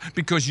dwells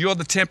because you're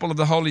the temple of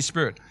the Holy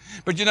Spirit.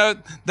 But you know,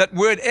 that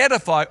word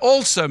edify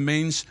also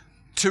means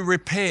to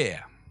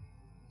repair.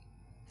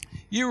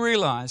 You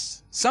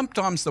realize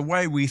sometimes the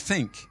way we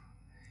think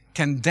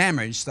can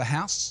damage the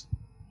house.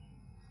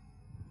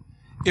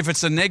 If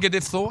it's a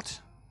negative thought,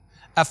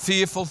 a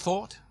fearful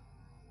thought,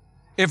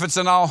 if it's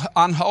an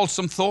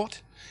unwholesome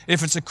thought,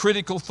 if it's a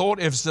critical thought,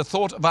 if it's a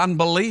thought of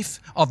unbelief,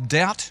 of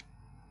doubt,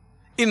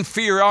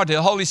 inferiority.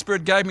 The Holy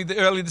Spirit gave me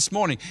early this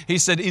morning. He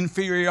said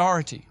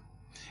inferiority.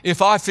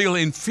 If I feel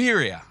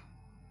inferior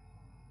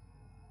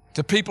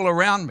to people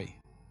around me,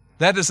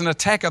 that is an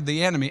attack of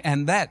the enemy,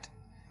 and that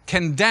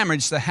can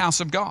damage the house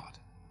of God.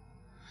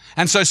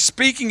 And so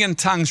speaking in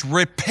tongues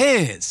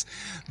repairs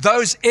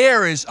those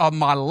areas of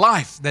my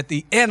life that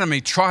the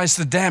enemy tries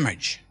to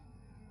damage.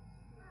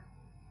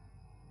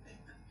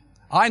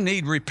 I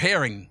need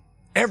repairing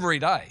every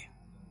day.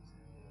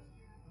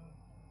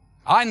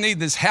 I need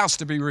this house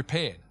to be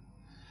repaired.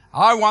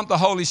 I want the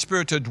Holy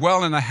Spirit to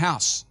dwell in a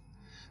house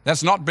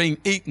that's not being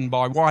eaten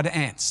by white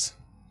ants,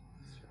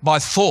 by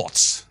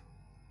thoughts.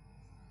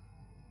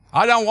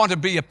 I don't want to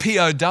be a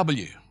POW.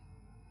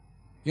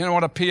 You know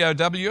what a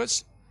POW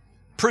is?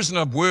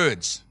 Prisoner of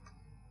words.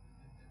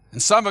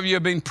 And some of you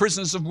have been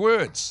prisoners of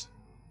words.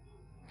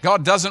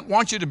 God doesn't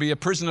want you to be a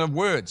prisoner of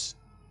words.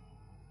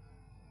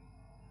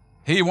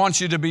 He wants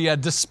you to be a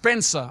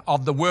dispenser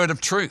of the word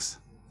of truth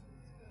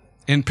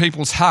in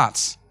people's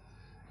hearts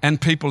and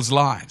people's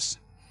lives.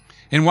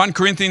 In 1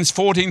 Corinthians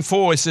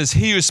 14:4, it says,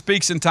 he who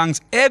speaks in tongues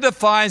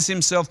edifies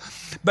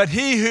himself, but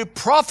he who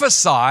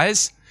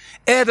prophesies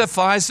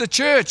edifies the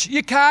church.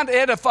 You can't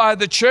edify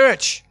the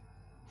church,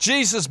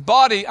 Jesus'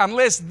 body,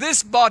 unless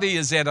this body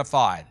is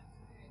edified.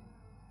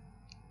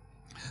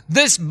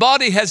 This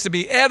body has to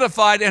be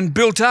edified and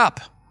built up.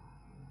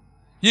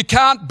 You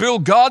can't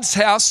build God's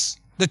house,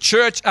 the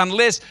church,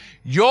 unless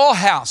your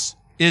house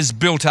is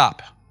built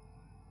up.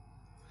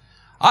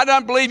 I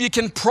don't believe you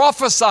can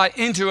prophesy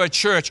into a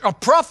church or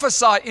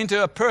prophesy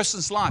into a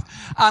person's life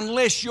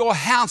unless your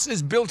house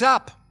is built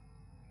up.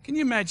 Can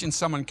you imagine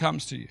someone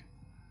comes to you?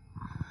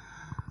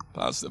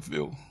 Pastor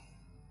Phil,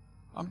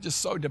 I'm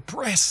just so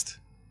depressed.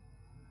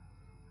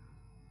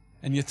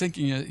 And you're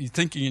thinking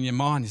in your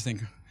mind, you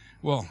think,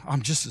 well,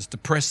 I'm just as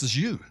depressed as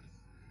you.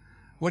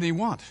 What do you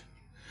want?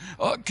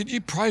 Oh, could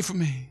you pray for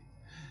me?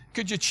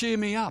 Could you cheer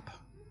me up?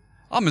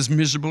 I'm as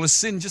miserable as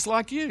sin, just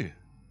like you.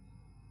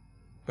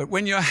 But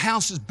when your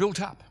house is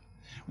built up,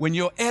 when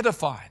you're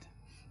edified,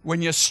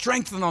 when you're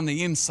strengthened on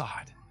the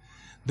inside,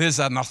 there's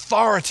an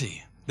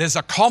authority, there's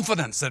a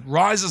confidence that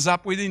rises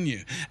up within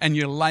you, and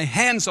you lay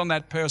hands on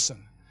that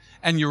person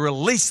and you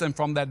release them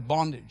from that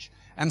bondage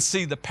and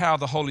see the power of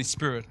the Holy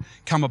Spirit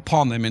come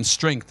upon them in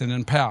strength and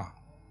in power.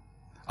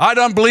 I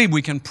don't believe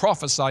we can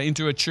prophesy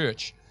into a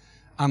church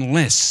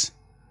unless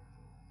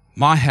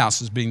my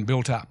house is being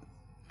built up.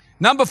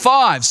 Number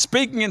 5,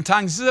 speaking in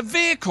tongues is a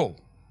vehicle.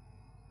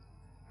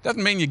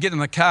 Doesn't mean you get in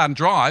the car and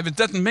drive. It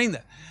doesn't mean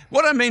that.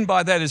 What I mean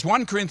by that is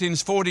 1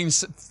 Corinthians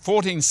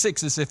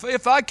 14:6 is,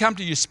 if I come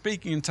to you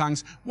speaking in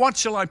tongues, what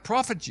shall I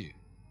profit you?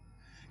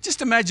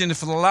 Just imagine if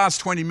for the last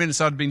 20 minutes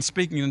I'd been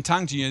speaking in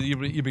tongues to you,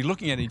 you'd be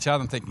looking at each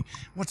other and thinking,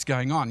 what's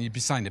going on? You'd be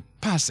saying to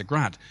Pastor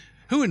Grant,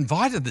 who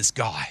invited this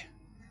guy?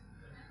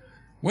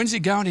 When's he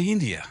going to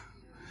India?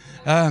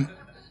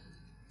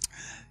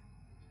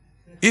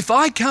 If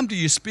I come to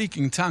you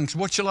speaking tongues,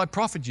 what shall I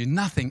profit you?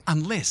 Nothing,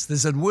 unless.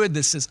 There's a word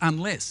that says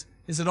unless.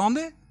 Is it on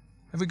there?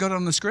 Have we got it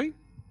on the screen?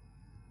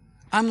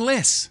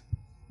 Unless.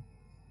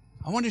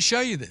 I want to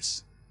show you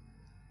this.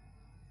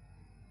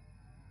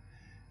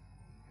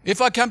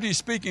 If I come to you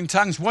speaking in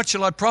tongues, what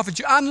shall I profit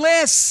you?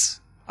 Unless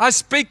I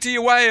speak to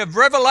you way of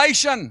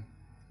revelation,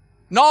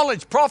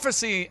 knowledge,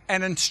 prophecy,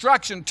 and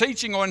instruction,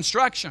 teaching or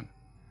instruction.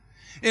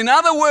 In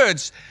other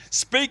words,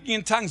 speaking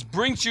in tongues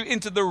brings you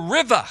into the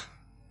river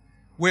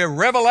where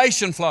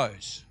revelation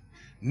flows,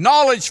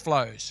 knowledge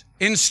flows,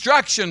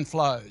 instruction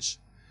flows,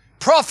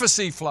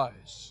 prophecy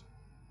flows.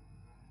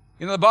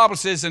 You know, the Bible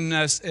says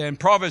in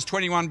Proverbs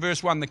 21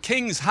 verse 1, the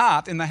king's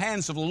heart in the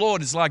hands of the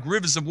Lord is like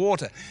rivers of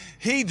water.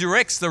 He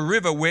directs the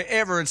river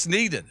wherever it's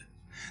needed.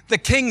 The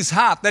king's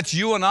heart, that's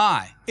you and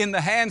I, in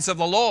the hands of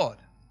the Lord.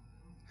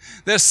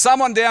 There's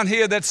someone down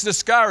here that's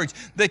discouraged.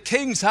 The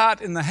king's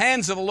heart in the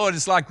hands of the Lord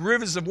is like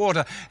rivers of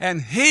water,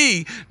 and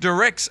he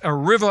directs a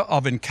river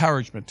of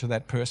encouragement to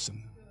that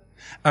person,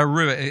 a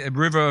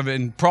river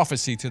of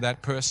prophecy to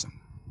that person.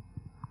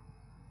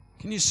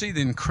 Can you see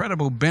the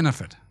incredible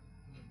benefit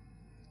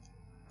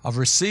of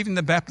receiving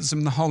the baptism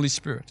of the Holy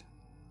Spirit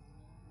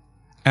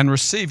and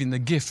receiving the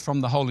gift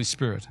from the Holy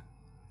Spirit,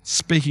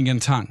 speaking in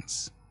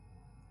tongues?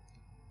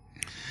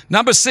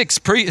 Number 6,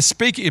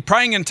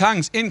 praying in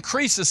tongues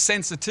increases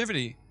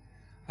sensitivity.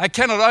 I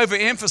cannot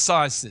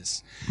overemphasize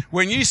this.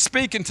 When you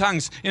speak in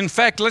tongues, in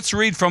fact, let's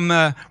read from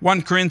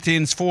 1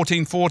 Corinthians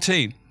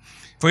 14:14.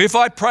 For if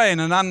I pray in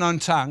an unknown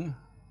tongue,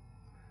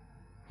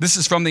 this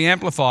is from the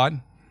Amplified,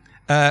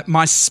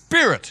 my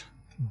spirit,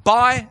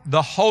 by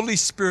the Holy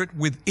Spirit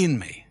within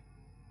me.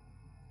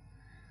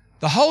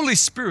 The Holy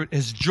Spirit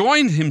has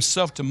joined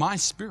himself to my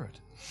spirit.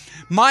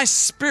 My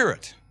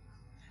spirit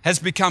has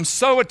become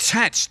so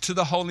attached to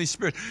the Holy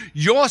Spirit.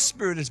 Your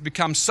spirit has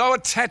become so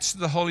attached to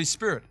the Holy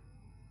Spirit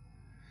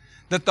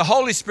that the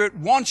Holy Spirit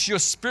wants your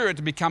spirit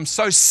to become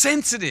so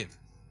sensitive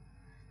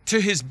to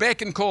his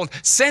beck and call,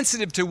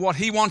 sensitive to what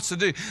he wants to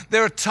do.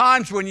 There are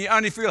times when you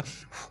only feel,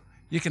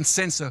 you can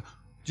sense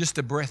just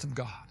the breath of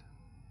God.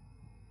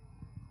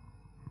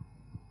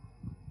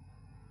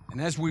 And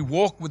as we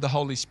walk with the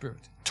Holy Spirit,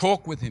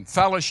 talk with him,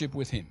 fellowship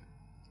with him,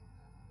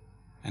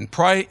 and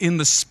pray in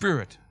the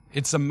Spirit,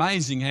 it's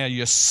amazing how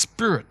your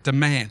spirit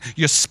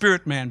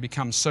man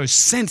becomes so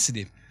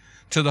sensitive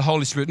to the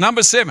Holy Spirit.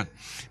 Number 7,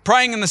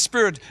 praying in the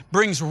Spirit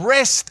brings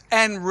rest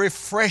and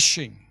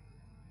refreshing.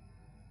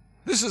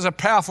 This is a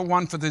powerful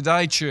one for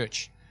today,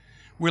 church.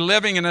 We're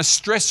living in a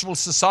stressful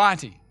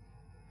society.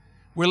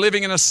 We're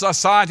living in a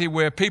society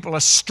where people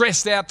are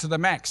stressed out to the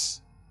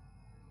max.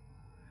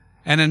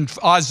 And in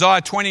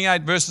Isaiah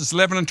 28 verses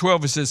 11 and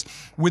 12 it says,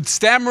 with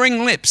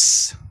stammering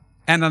lips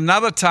and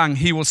another tongue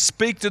he will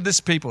speak to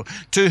this people,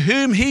 to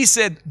whom he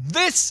said,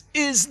 this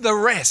is the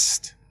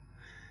rest,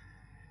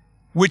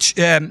 which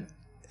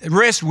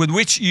rest with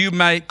which you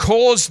may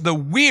cause the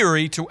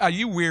weary to... Are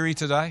you weary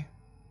today?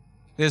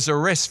 There's a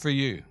rest for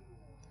you.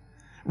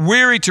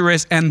 Weary to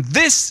rest, and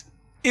this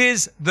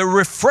is the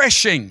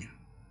refreshing.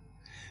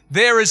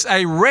 There is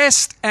a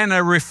rest and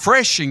a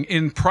refreshing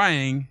in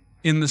praying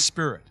in the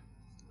Spirit.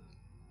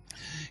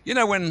 You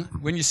know,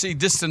 when you see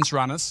distance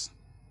runners,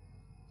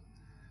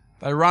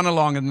 they run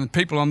along and the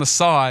people on the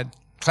side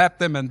clap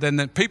them, and then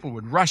the people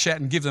would rush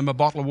out and give them a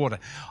bottle of water.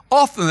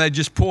 Often they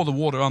just pour the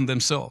water on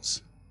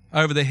themselves,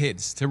 over their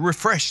heads, to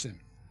refresh them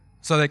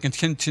so they can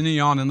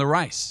continue on in the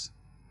race.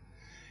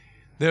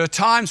 There are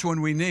times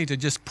when we need to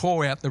just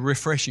pour out the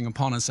refreshing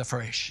upon us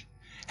afresh.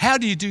 How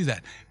do you do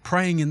that?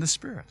 Praying in the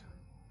Spirit.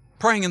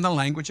 Praying in the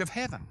language of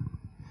heaven.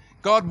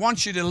 God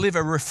wants you to live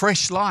a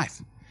refreshed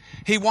life.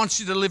 He wants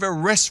you to live a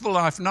restful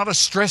life, not a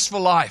stressful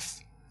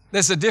life.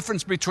 There's a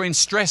difference between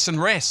stress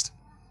and rest.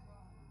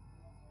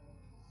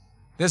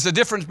 There's a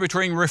difference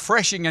between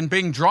refreshing and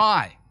being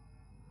dry.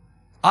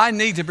 I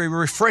need to be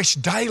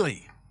refreshed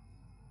daily.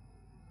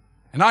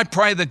 And I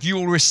pray that you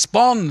will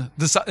respond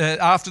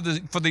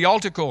for the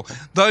altar call,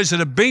 those that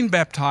have been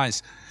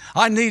baptized.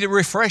 I need a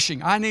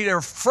refreshing. I need a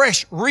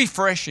fresh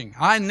refreshing.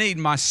 I need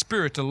my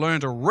spirit to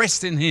learn to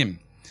rest in Him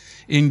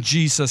in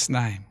Jesus'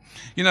 name.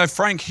 You know,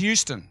 Frank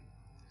Houston,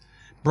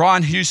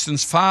 Brian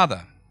Houston's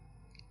father,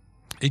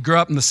 he grew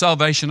up in the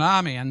Salvation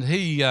Army, and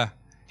he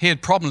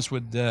had problems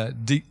with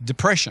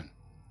depression.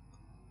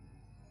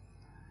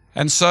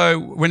 And so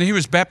when he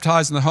was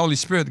baptized in the Holy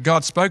Spirit,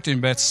 God spoke to him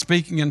about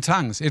speaking in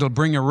tongues. It'll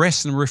bring a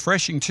rest and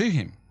refreshing to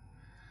him.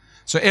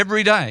 So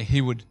every day he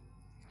would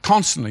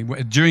constantly,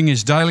 during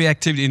his daily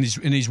activity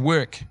in his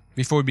work,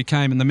 before he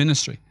became in the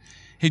ministry,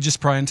 he'd just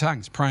pray in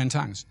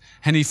tongues.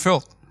 And he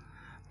felt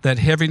that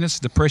heaviness,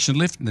 depression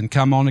lift, and then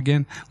come on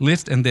again,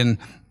 lift, and then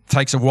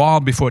takes a while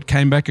before it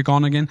came back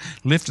on again,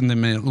 lift, and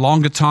then a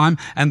longer time,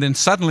 and then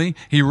suddenly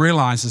he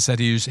realizes that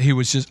he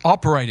was just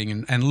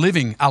operating and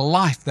living a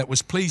life that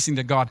was pleasing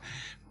to God,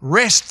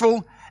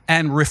 restful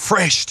and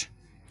refreshed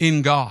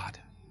in God.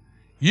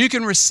 You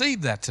can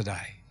receive that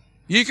today.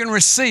 You can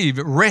receive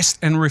rest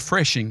and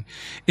refreshing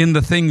in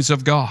the things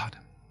of God.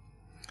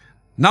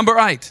 Number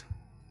 8.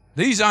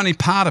 These are only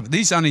part of it.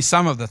 These are only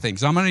some of the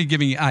things. I'm only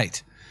giving you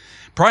 8.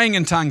 Praying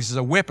in tongues is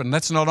a weapon.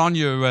 That's not on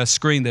your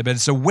screen there, but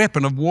it's a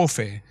weapon of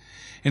warfare.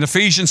 In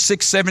Ephesians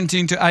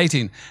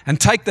 6:17-18, and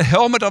take the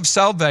helmet of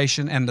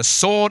salvation and the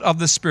sword of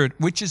the Spirit,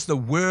 which is the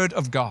Word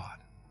of God.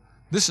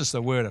 This is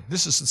the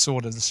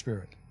sword of the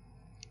Spirit.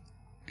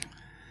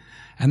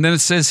 And then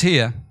it says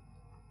here,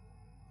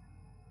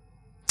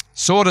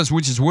 sword is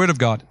which is Word of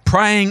God,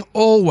 praying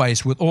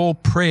always with all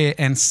prayer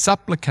and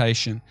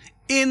supplication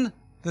in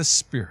the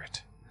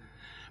Spirit,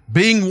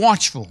 being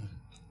watchful.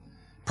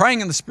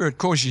 Praying in the Spirit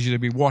causes you to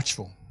be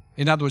watchful.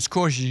 In other words,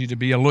 causes you to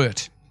be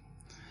alert.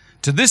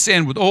 To this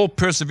end, with all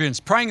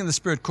perseverance. Praying in the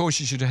Spirit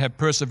causes you to have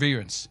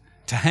perseverance,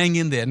 to hang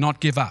in there, not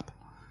give up.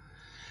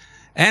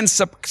 And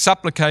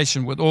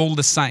supplication with all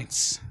the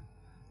saints.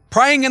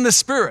 Praying in the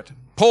Spirit.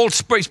 Paul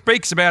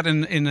speaks about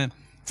in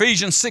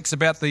Ephesians 6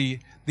 about the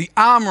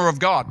armor of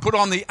God. Put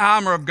on the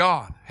armor of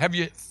God. Have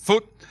your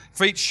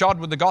feet shod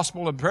with the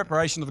gospel of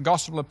preparation of the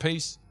gospel of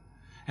peace,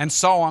 and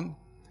so on.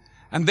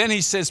 And then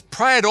he says,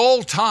 pray at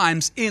all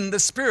times in the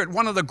Spirit.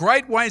 One of the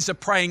great ways of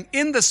praying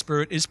in the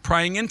Spirit is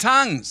praying in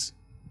tongues.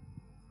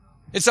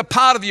 It's a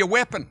part of your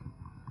weapon.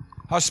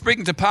 I was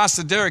speaking to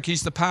Pastor Derek.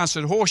 He's the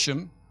pastor at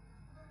Horsham.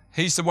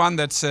 He's the one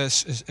that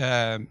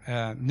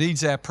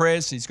needs our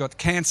prayers. He's got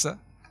cancer.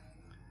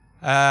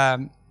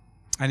 And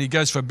he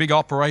goes for a big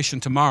operation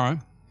tomorrow.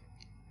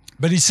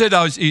 But he said,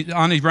 I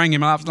only rang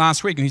him up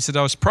last week, and he said,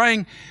 I was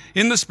praying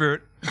in the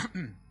Spirit.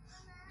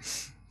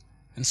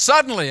 And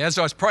suddenly, as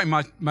I was praying,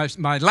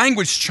 my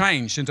language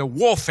changed into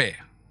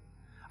warfare.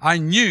 I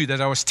knew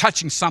that I was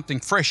touching something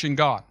fresh in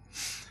God.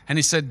 And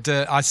he said,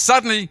 I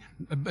suddenly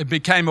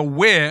became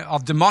aware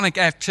of demonic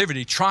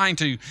activity trying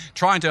to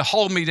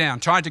hold me down,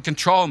 trying to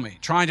control me,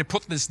 trying to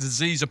put this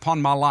disease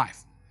upon my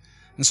life.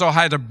 And so I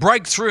had to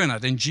break through in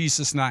it in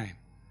Jesus' name.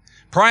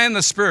 Prayer in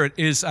the Spirit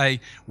is a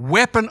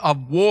weapon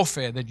of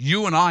warfare that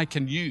you and I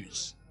can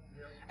use.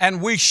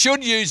 And we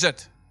should use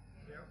it.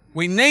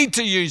 We need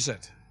to use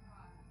it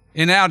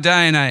in our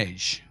day and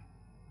age.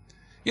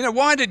 You know,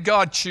 why did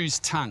God choose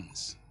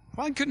tongues?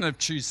 Why couldn't have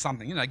choose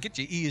something? You know, get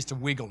your ears to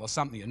wiggle or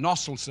something, your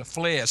nostrils to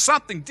flare,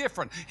 something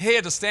different,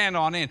 hair to stand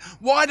on end.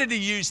 Why did he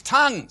use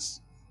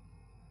tongues?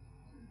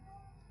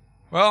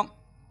 Well,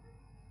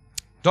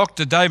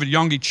 Dr. David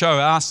Yonggi Cho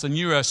asked the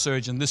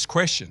neurosurgeon this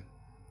question.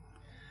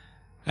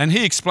 And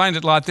he explained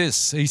it like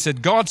this. He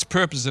said, God's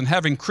purpose in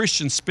having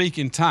Christians speak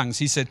in tongues,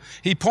 he said,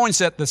 he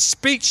points out the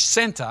speech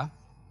center,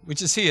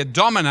 which is here,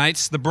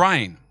 dominates the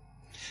brain.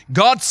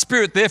 God's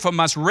Spirit therefore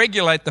must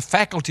regulate the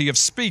faculty of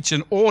speech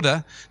in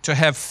order to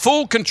have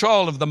full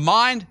control of the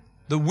mind,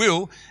 the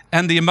will,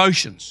 and the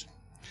emotions.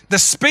 The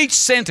speech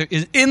center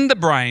is in the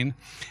brain,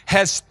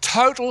 has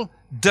total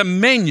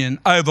dominion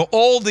over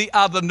all the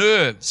other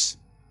nerves.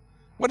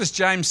 What does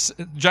James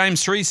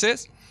 3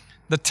 says?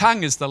 The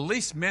tongue is the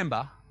least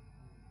member,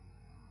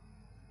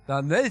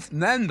 and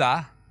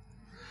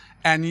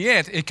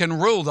yet it can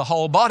rule the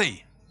whole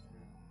body.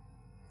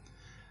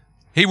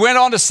 He went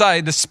on to say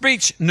the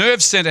speech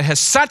nerve center has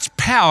such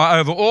power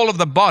over all of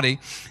the body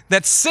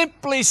that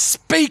simply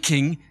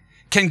speaking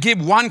can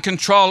give one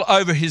control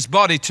over his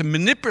body to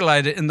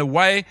manipulate it in the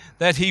way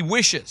that he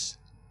wishes.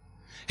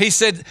 He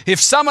said, if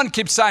someone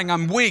keeps saying,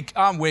 I'm weak,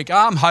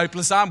 I'm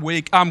hopeless, I'm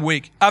weak,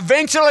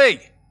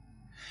 eventually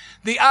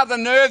the other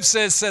nerve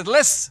says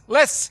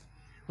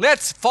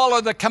let's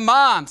follow the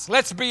commands.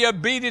 Let's be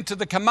obedient to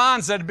the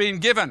commands that have been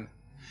given.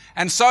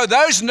 And so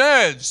those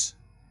nerves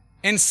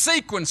in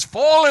sequence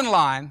fall in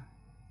line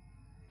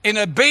in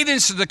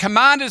obedience to the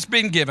command that's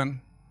been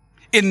given,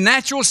 in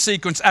natural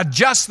sequence,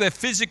 adjust their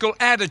physical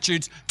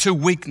attitudes to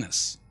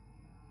weakness.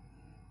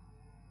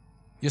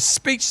 Your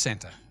speech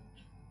center.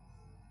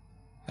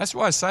 That's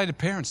why I say to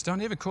parents,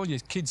 don't ever call your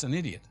kids an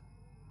idiot.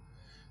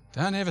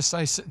 Don't ever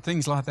say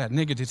things like that,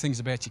 negative things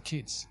about your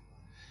kids.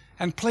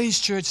 And please,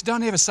 church,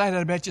 don't ever say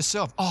that about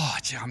yourself. Oh,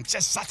 gee, I'm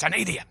just such an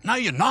idiot. No,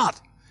 you're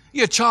not.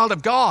 You're a child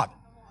of God.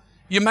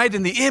 You're made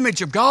in the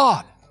image of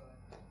God.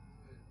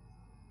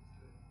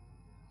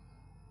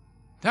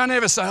 Don't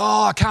ever say,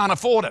 oh, I can't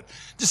afford it.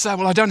 Just say,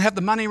 well, I don't have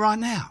the money right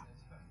now.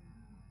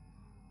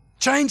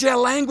 Change our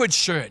language,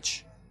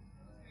 church.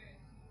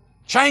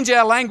 Change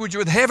our language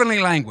with heavenly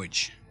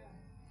language.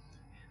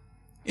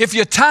 If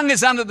your tongue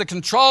is under the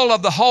control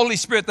of the Holy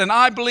Spirit, then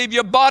I believe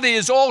your body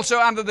is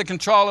also under the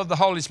control of the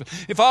Holy Spirit.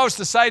 If I was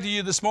to say to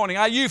you this morning,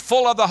 are you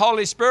full of the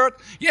Holy Spirit?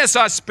 Yes,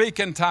 I speak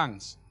in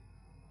tongues.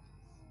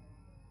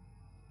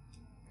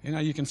 You know,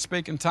 you can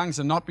speak in tongues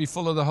and not be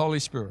full of the Holy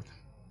Spirit.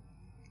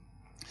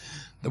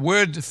 The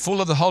word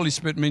full of the Holy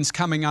Spirit means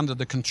coming under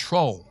the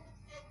control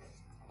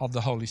of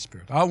the Holy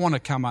Spirit. I want to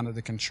come under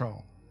the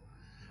control.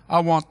 I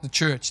want the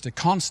church to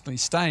constantly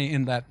stay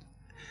in that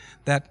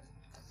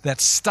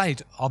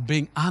state of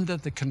being under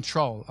the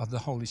control of the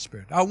Holy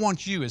Spirit. I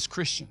want you as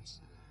Christians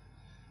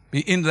be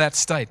in that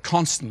state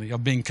constantly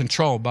of being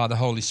controlled by the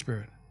Holy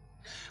Spirit.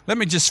 Let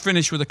me just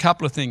finish with a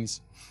couple of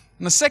things.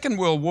 In the Second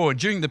World War,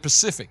 during the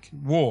Pacific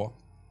War,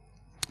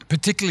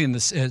 particularly in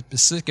the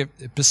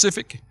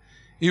Pacific,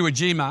 Iwo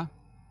Jima,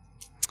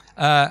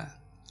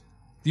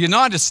 the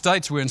United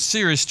States were in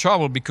serious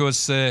trouble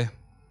because the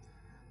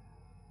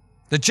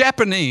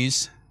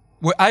Japanese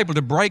were able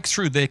to break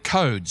through their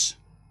codes,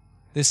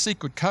 their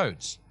secret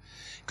codes.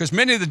 Because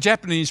many of the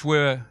Japanese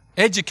were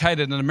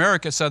educated in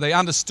America, so they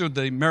understood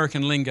the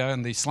American lingo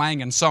and the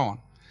slang and so on.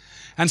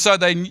 And so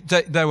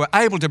they were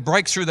able to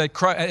break through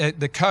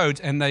the codes,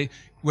 and they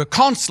were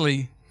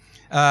constantly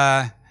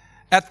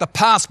at the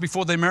pass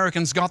before the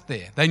Americans got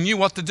there. They knew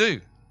what to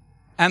do.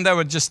 And they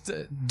were just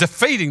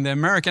defeating the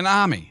American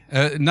Army,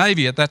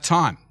 Navy at that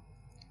time.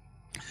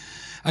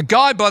 A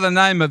guy by the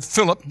name of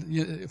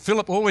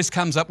Philip always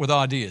comes up with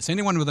ideas.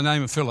 Anyone with the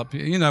name of Philip,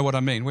 you know what I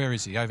mean. Where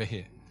is he? Over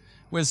here.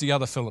 Where's the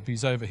other Philip?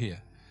 He's over here.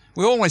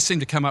 We always seem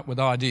to come up with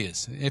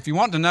ideas. If you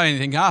want to know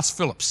anything, ask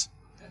Phillips.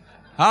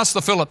 Ask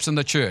the Phillips in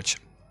the church.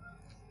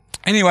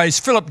 Anyways,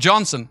 Philip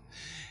Johnson,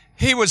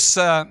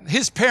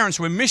 his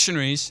parents were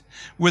missionaries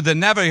with the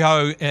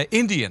Navajo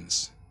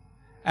Indians.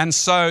 And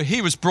so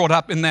he was brought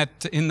up in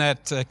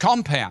that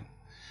compound,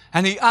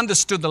 and he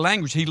understood the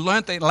language. He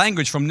learnt that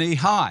language from knee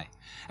high,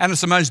 and it's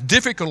the most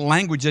difficult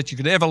language that you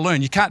could ever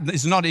learn.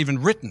 It's not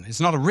even written. It's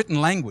not a written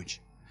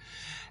language.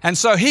 And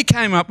so he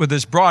came up with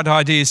this bright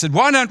idea. He said,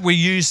 why don't we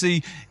use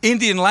the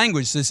Indian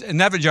language, this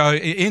Navajo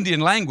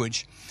Indian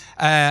language,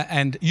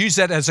 and use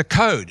that as a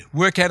code,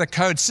 work out a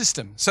code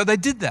system. So they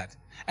did that.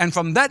 And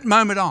from that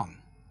moment on,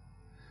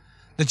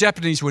 the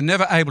Japanese were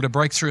never able to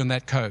break through in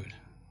that code.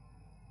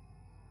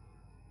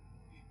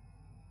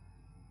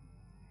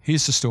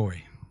 Here's the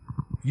story.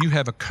 You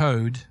have a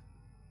code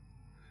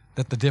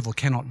that the devil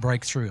cannot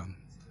break through on.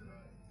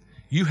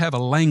 You have a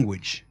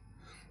language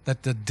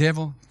that the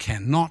devil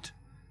cannot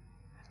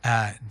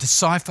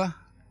decipher,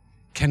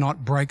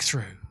 cannot break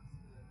through.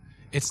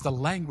 It's the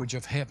language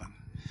of heaven.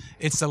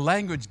 It's the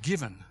language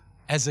given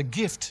as a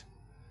gift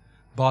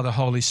by the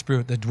Holy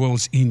Spirit that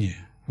dwells in you.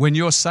 When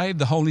you're saved,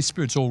 the Holy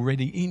Spirit's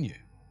already in you.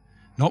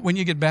 Not when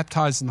you get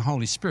baptized in the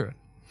Holy Spirit.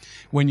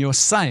 When you're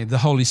saved, the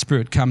Holy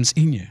Spirit comes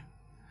in you.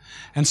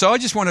 And so I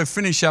just want to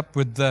finish up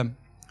with,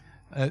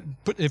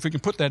 if we can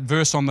put that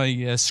verse on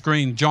the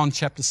screen, John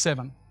chapter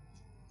 7.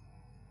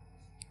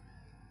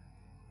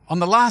 On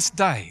the last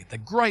day, the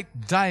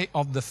great day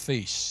of the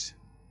feast,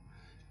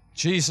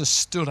 Jesus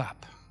stood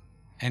up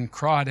and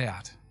cried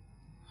out.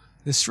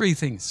 There's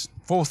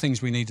four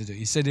things we need to do.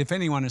 He said, if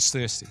anyone is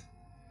thirsty,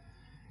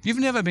 if you've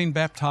never been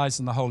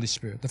baptized in the Holy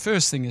Spirit, the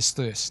first thing is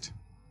thirst.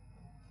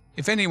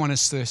 If anyone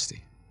is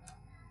thirsty,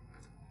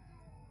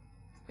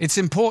 it's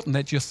important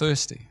that you're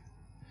thirsty.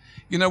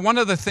 You know, one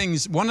of the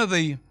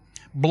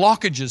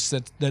blockages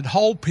that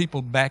hold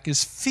people back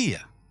is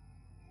fear.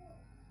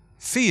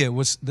 Fear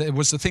was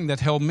the thing that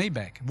held me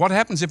back. What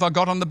happens if I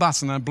got on the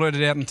bus and I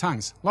blurted out in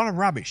tongues? A lot of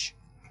rubbish.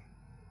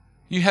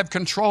 You have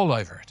control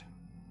over it,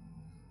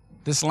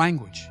 this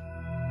language.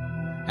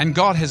 And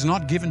God has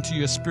not given to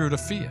you a spirit of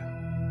fear.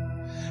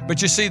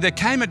 But you see, there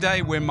came a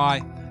day where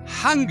my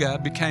hunger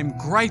became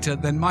greater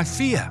than my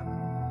fear.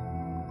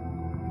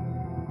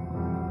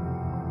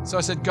 So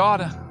I said,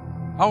 God,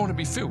 I want to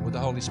be filled with the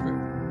Holy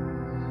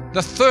Spirit.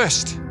 The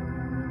thirst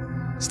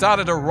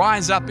started to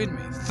rise up in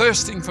me,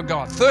 thirsting for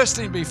God,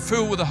 thirsting to be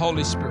filled with the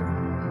Holy Spirit.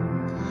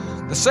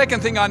 The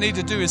second thing I need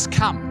to do is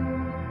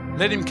come.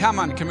 Let him come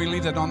unto. Can we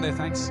leave that on there,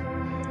 thanks?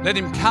 Let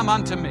him come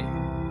unto me.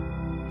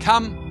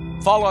 Come,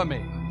 follow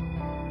me.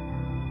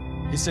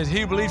 He said,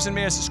 he who believes in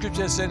me, as the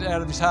scripture has said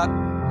out of his heart,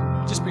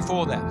 just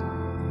before that.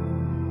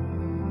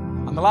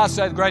 On the last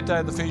day, the great day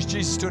of the feast,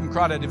 Jesus stood and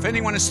cried out, if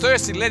anyone is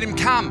thirsty, let him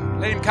come.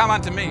 Let him come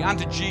unto me,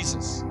 unto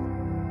Jesus.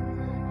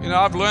 You know,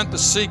 I've learned the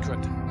secret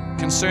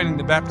concerning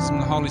the baptism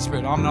of the Holy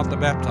Spirit. I'm not the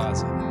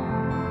baptizer,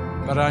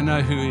 but I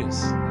know who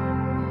is.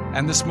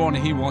 And this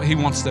morning, he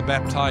wants to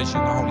baptize you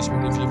in the Holy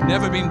Spirit. If you've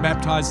never been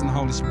baptized in the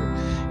Holy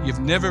Spirit, you've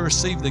never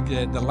received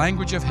the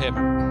language of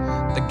heaven,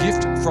 the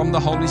gift from the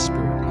Holy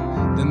Spirit,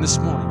 then this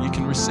morning you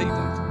can receive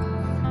that.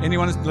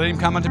 Anyone, let him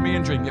come unto me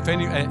and drink. If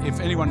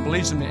anyone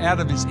believes in me, out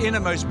of his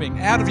innermost being,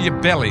 out of your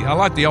belly. I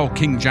like the old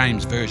King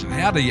James version.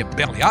 Out of your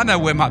belly. I know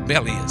where my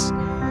belly is.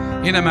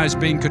 Innermost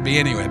being could be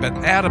anywhere, but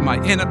out of my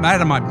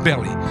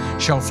belly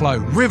shall flow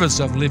rivers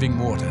of living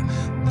water.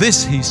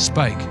 This he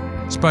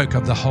spoke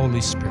of the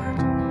Holy Spirit.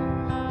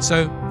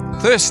 So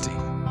thirsty,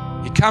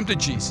 you come to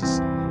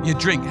Jesus, you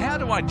drink. How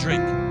do I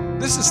drink?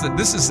 This is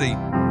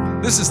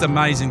the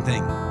amazing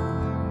thing.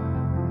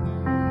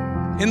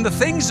 In the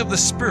things of the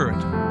Spirit,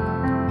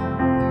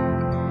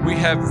 we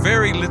have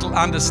very little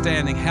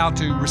understanding how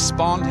to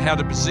respond, how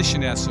to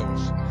position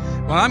ourselves.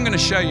 Well, I'm going to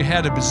show you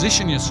how to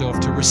position yourself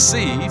to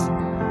receive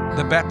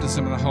the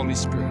baptism of the Holy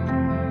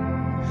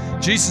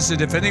Spirit. Jesus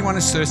said, if anyone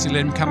is thirsty,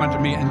 let him come unto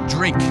me and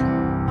drink.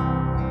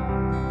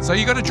 So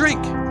you got to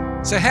drink.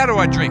 So how do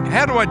I drink?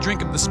 How do I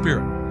drink of the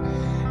Spirit?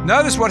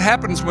 Notice what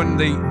happens when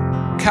the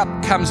cup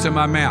comes to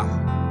my mouth.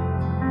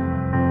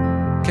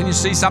 Can you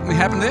see something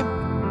happen there?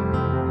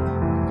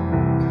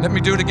 Let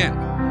me do it again.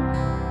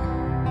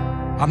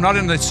 I'm not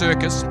in the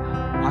circus.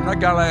 I'm not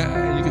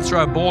going, you can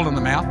throw a ball in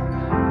the mouth.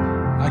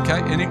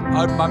 Okay, and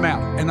I open my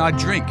mouth and I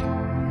drink.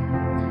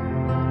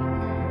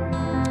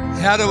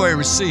 How do I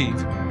receive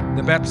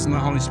the baptism of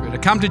the Holy Spirit? I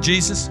come to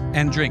Jesus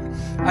and drink.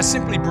 I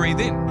simply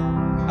breathe in.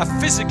 I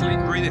physically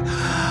breathe in.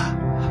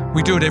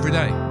 We do it every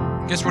day.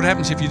 Guess what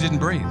happens if you didn't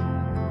breathe?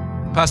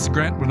 Pastor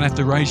Grant would have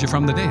to raise you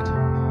from the dead.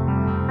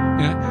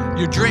 You know,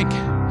 you drink.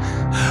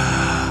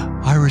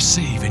 I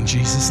receive in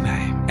Jesus'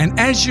 name. And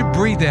as you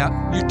breathe out,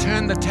 you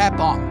turn the tap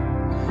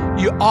on.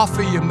 You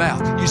offer your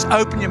mouth. You just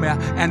open your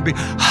mouth and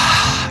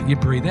you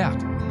breathe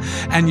out.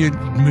 And you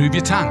move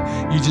your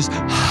tongue. You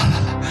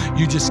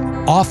just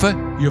offer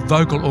your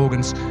vocal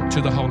organs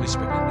to the Holy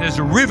Spirit. There's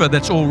a river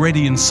that's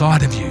already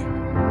inside of you.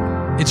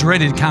 It's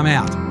ready to come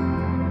out.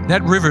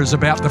 That river is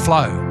about to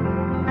flow.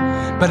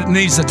 But it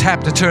needs a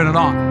tap to turn it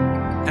on.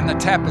 And the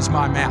tap is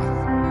my mouth.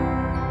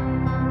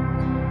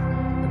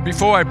 But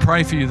before I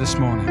pray for you this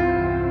morning,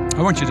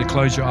 I want you to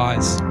close your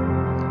eyes.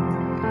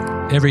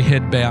 Every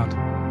head bowed.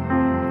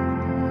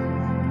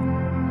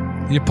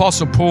 The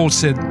Apostle Paul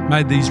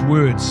made these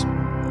words.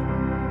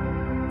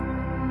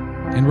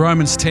 In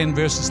Romans 10,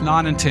 verses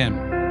 9 and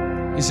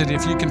 10, he said,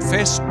 if you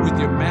confess with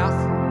your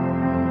mouth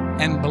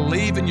and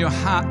believe in your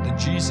heart that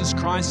Jesus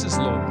Christ is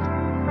Lord,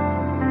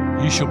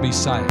 you shall be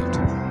saved.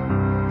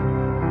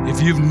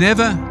 If you've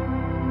never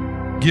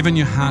given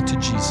your heart to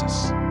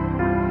Jesus,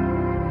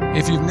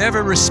 if you've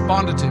never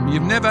responded to him,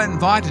 you've never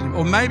invited him,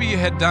 or maybe you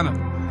had done it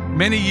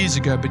many years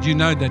ago, but you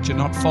know that you're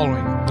not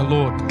following the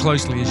Lord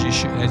closely as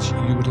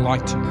you would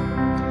like to.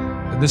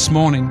 But this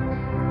morning,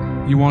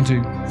 you want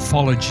to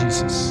follow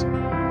Jesus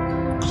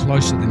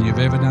closer than you've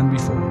ever done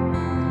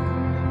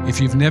before. If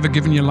you've never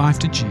given your life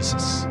to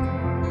Jesus,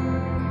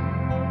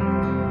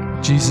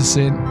 Jesus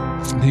said,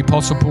 the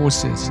Apostle Paul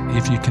says,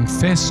 if you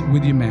confess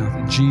with your mouth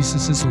that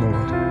Jesus is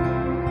Lord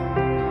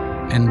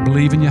and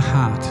believe in your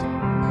heart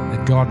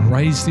that God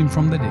raised him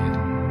from the dead,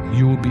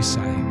 you will be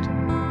saved.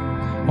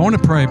 I want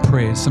to pray a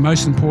prayer. It's the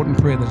most important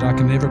prayer that I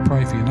can ever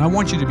pray for you. And I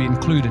want you to be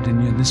included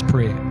in this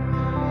prayer.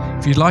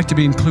 If you'd like to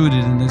be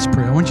included in this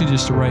prayer, I want you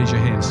just to raise your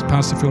hands.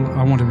 Pastor Phil,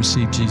 I want to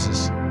receive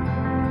Jesus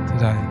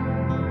today.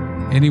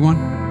 Anyone?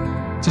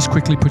 Just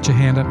quickly put your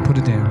hand up, put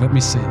it down. Let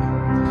me see.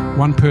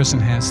 One person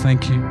has.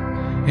 Thank you.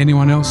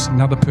 Anyone else?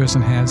 Another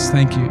person has.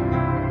 Thank you.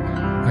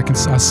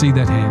 I see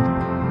that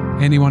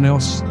hand. Anyone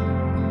else?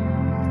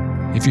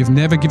 If you've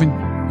never given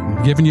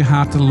your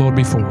heart to the Lord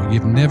before,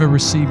 you've never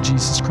received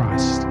Jesus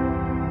Christ.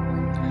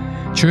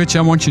 Church,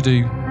 I want you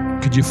to,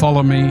 could you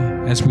follow me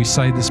as we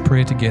say this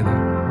prayer together?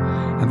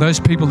 And those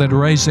people that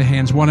raise their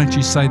hands, why don't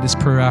you say this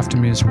prayer after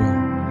me as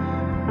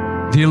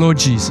well? Dear Lord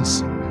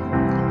Jesus,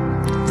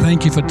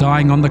 thank you for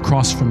dying on the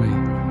cross for me.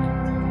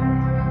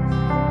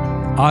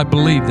 I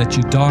believe that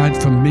you died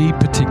for me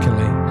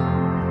particularly.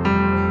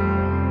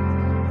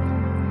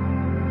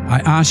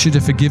 I ask you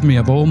to forgive me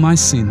of all my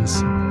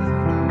sins.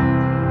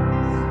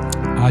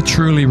 I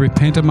truly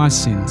repent of my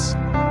sins.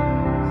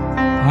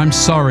 I'm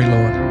sorry,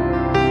 Lord.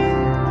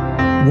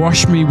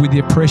 Wash me with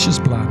your precious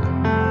blood.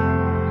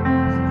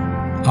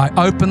 I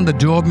open the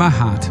door of my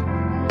heart.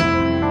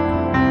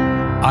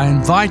 I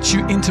invite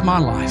you into my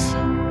life.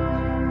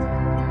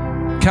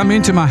 Come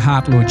into my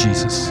heart, Lord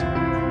Jesus.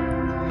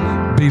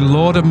 Be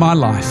Lord of my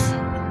life.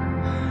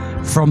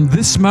 From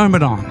this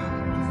moment on,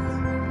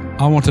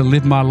 I want to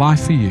live my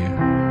life for you.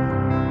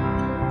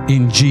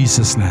 In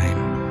Jesus' name,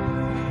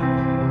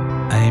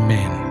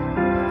 amen.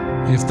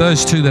 If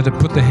those two that have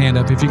put their hand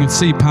up, if you can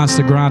see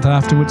Pastor Grant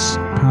afterwards,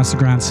 Pastor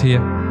Grant's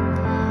here.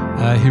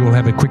 He will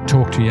have a quick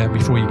talk to you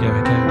before you go,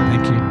 okay?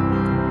 Thank you.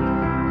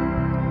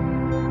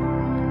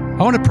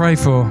 I want to pray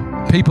for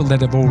people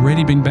that have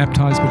already been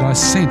baptized, but I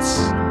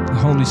sense the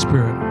Holy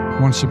Spirit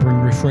wants to bring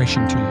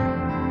refreshing to you.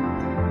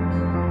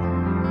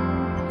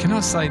 Can I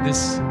say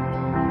this?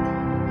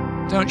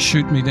 Don't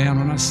shoot me down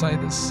when I say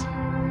this.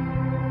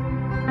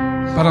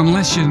 But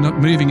unless you're not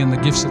moving in the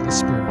gifts of the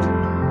Spirit,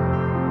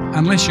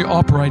 unless you're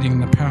operating in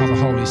the power of the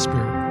Holy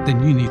Spirit,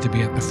 then you need to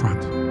be at the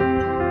front.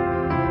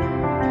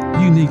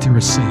 You need to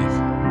receive.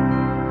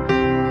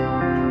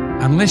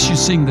 Unless you're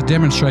seeing the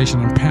demonstration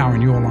and power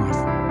in your life,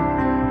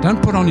 don't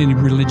put on any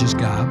religious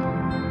garb.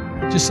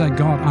 Just say,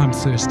 God, I'm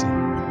thirsty.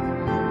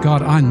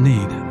 God, I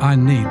need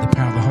the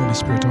power of the Holy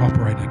Spirit to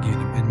operate again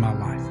in my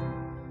life.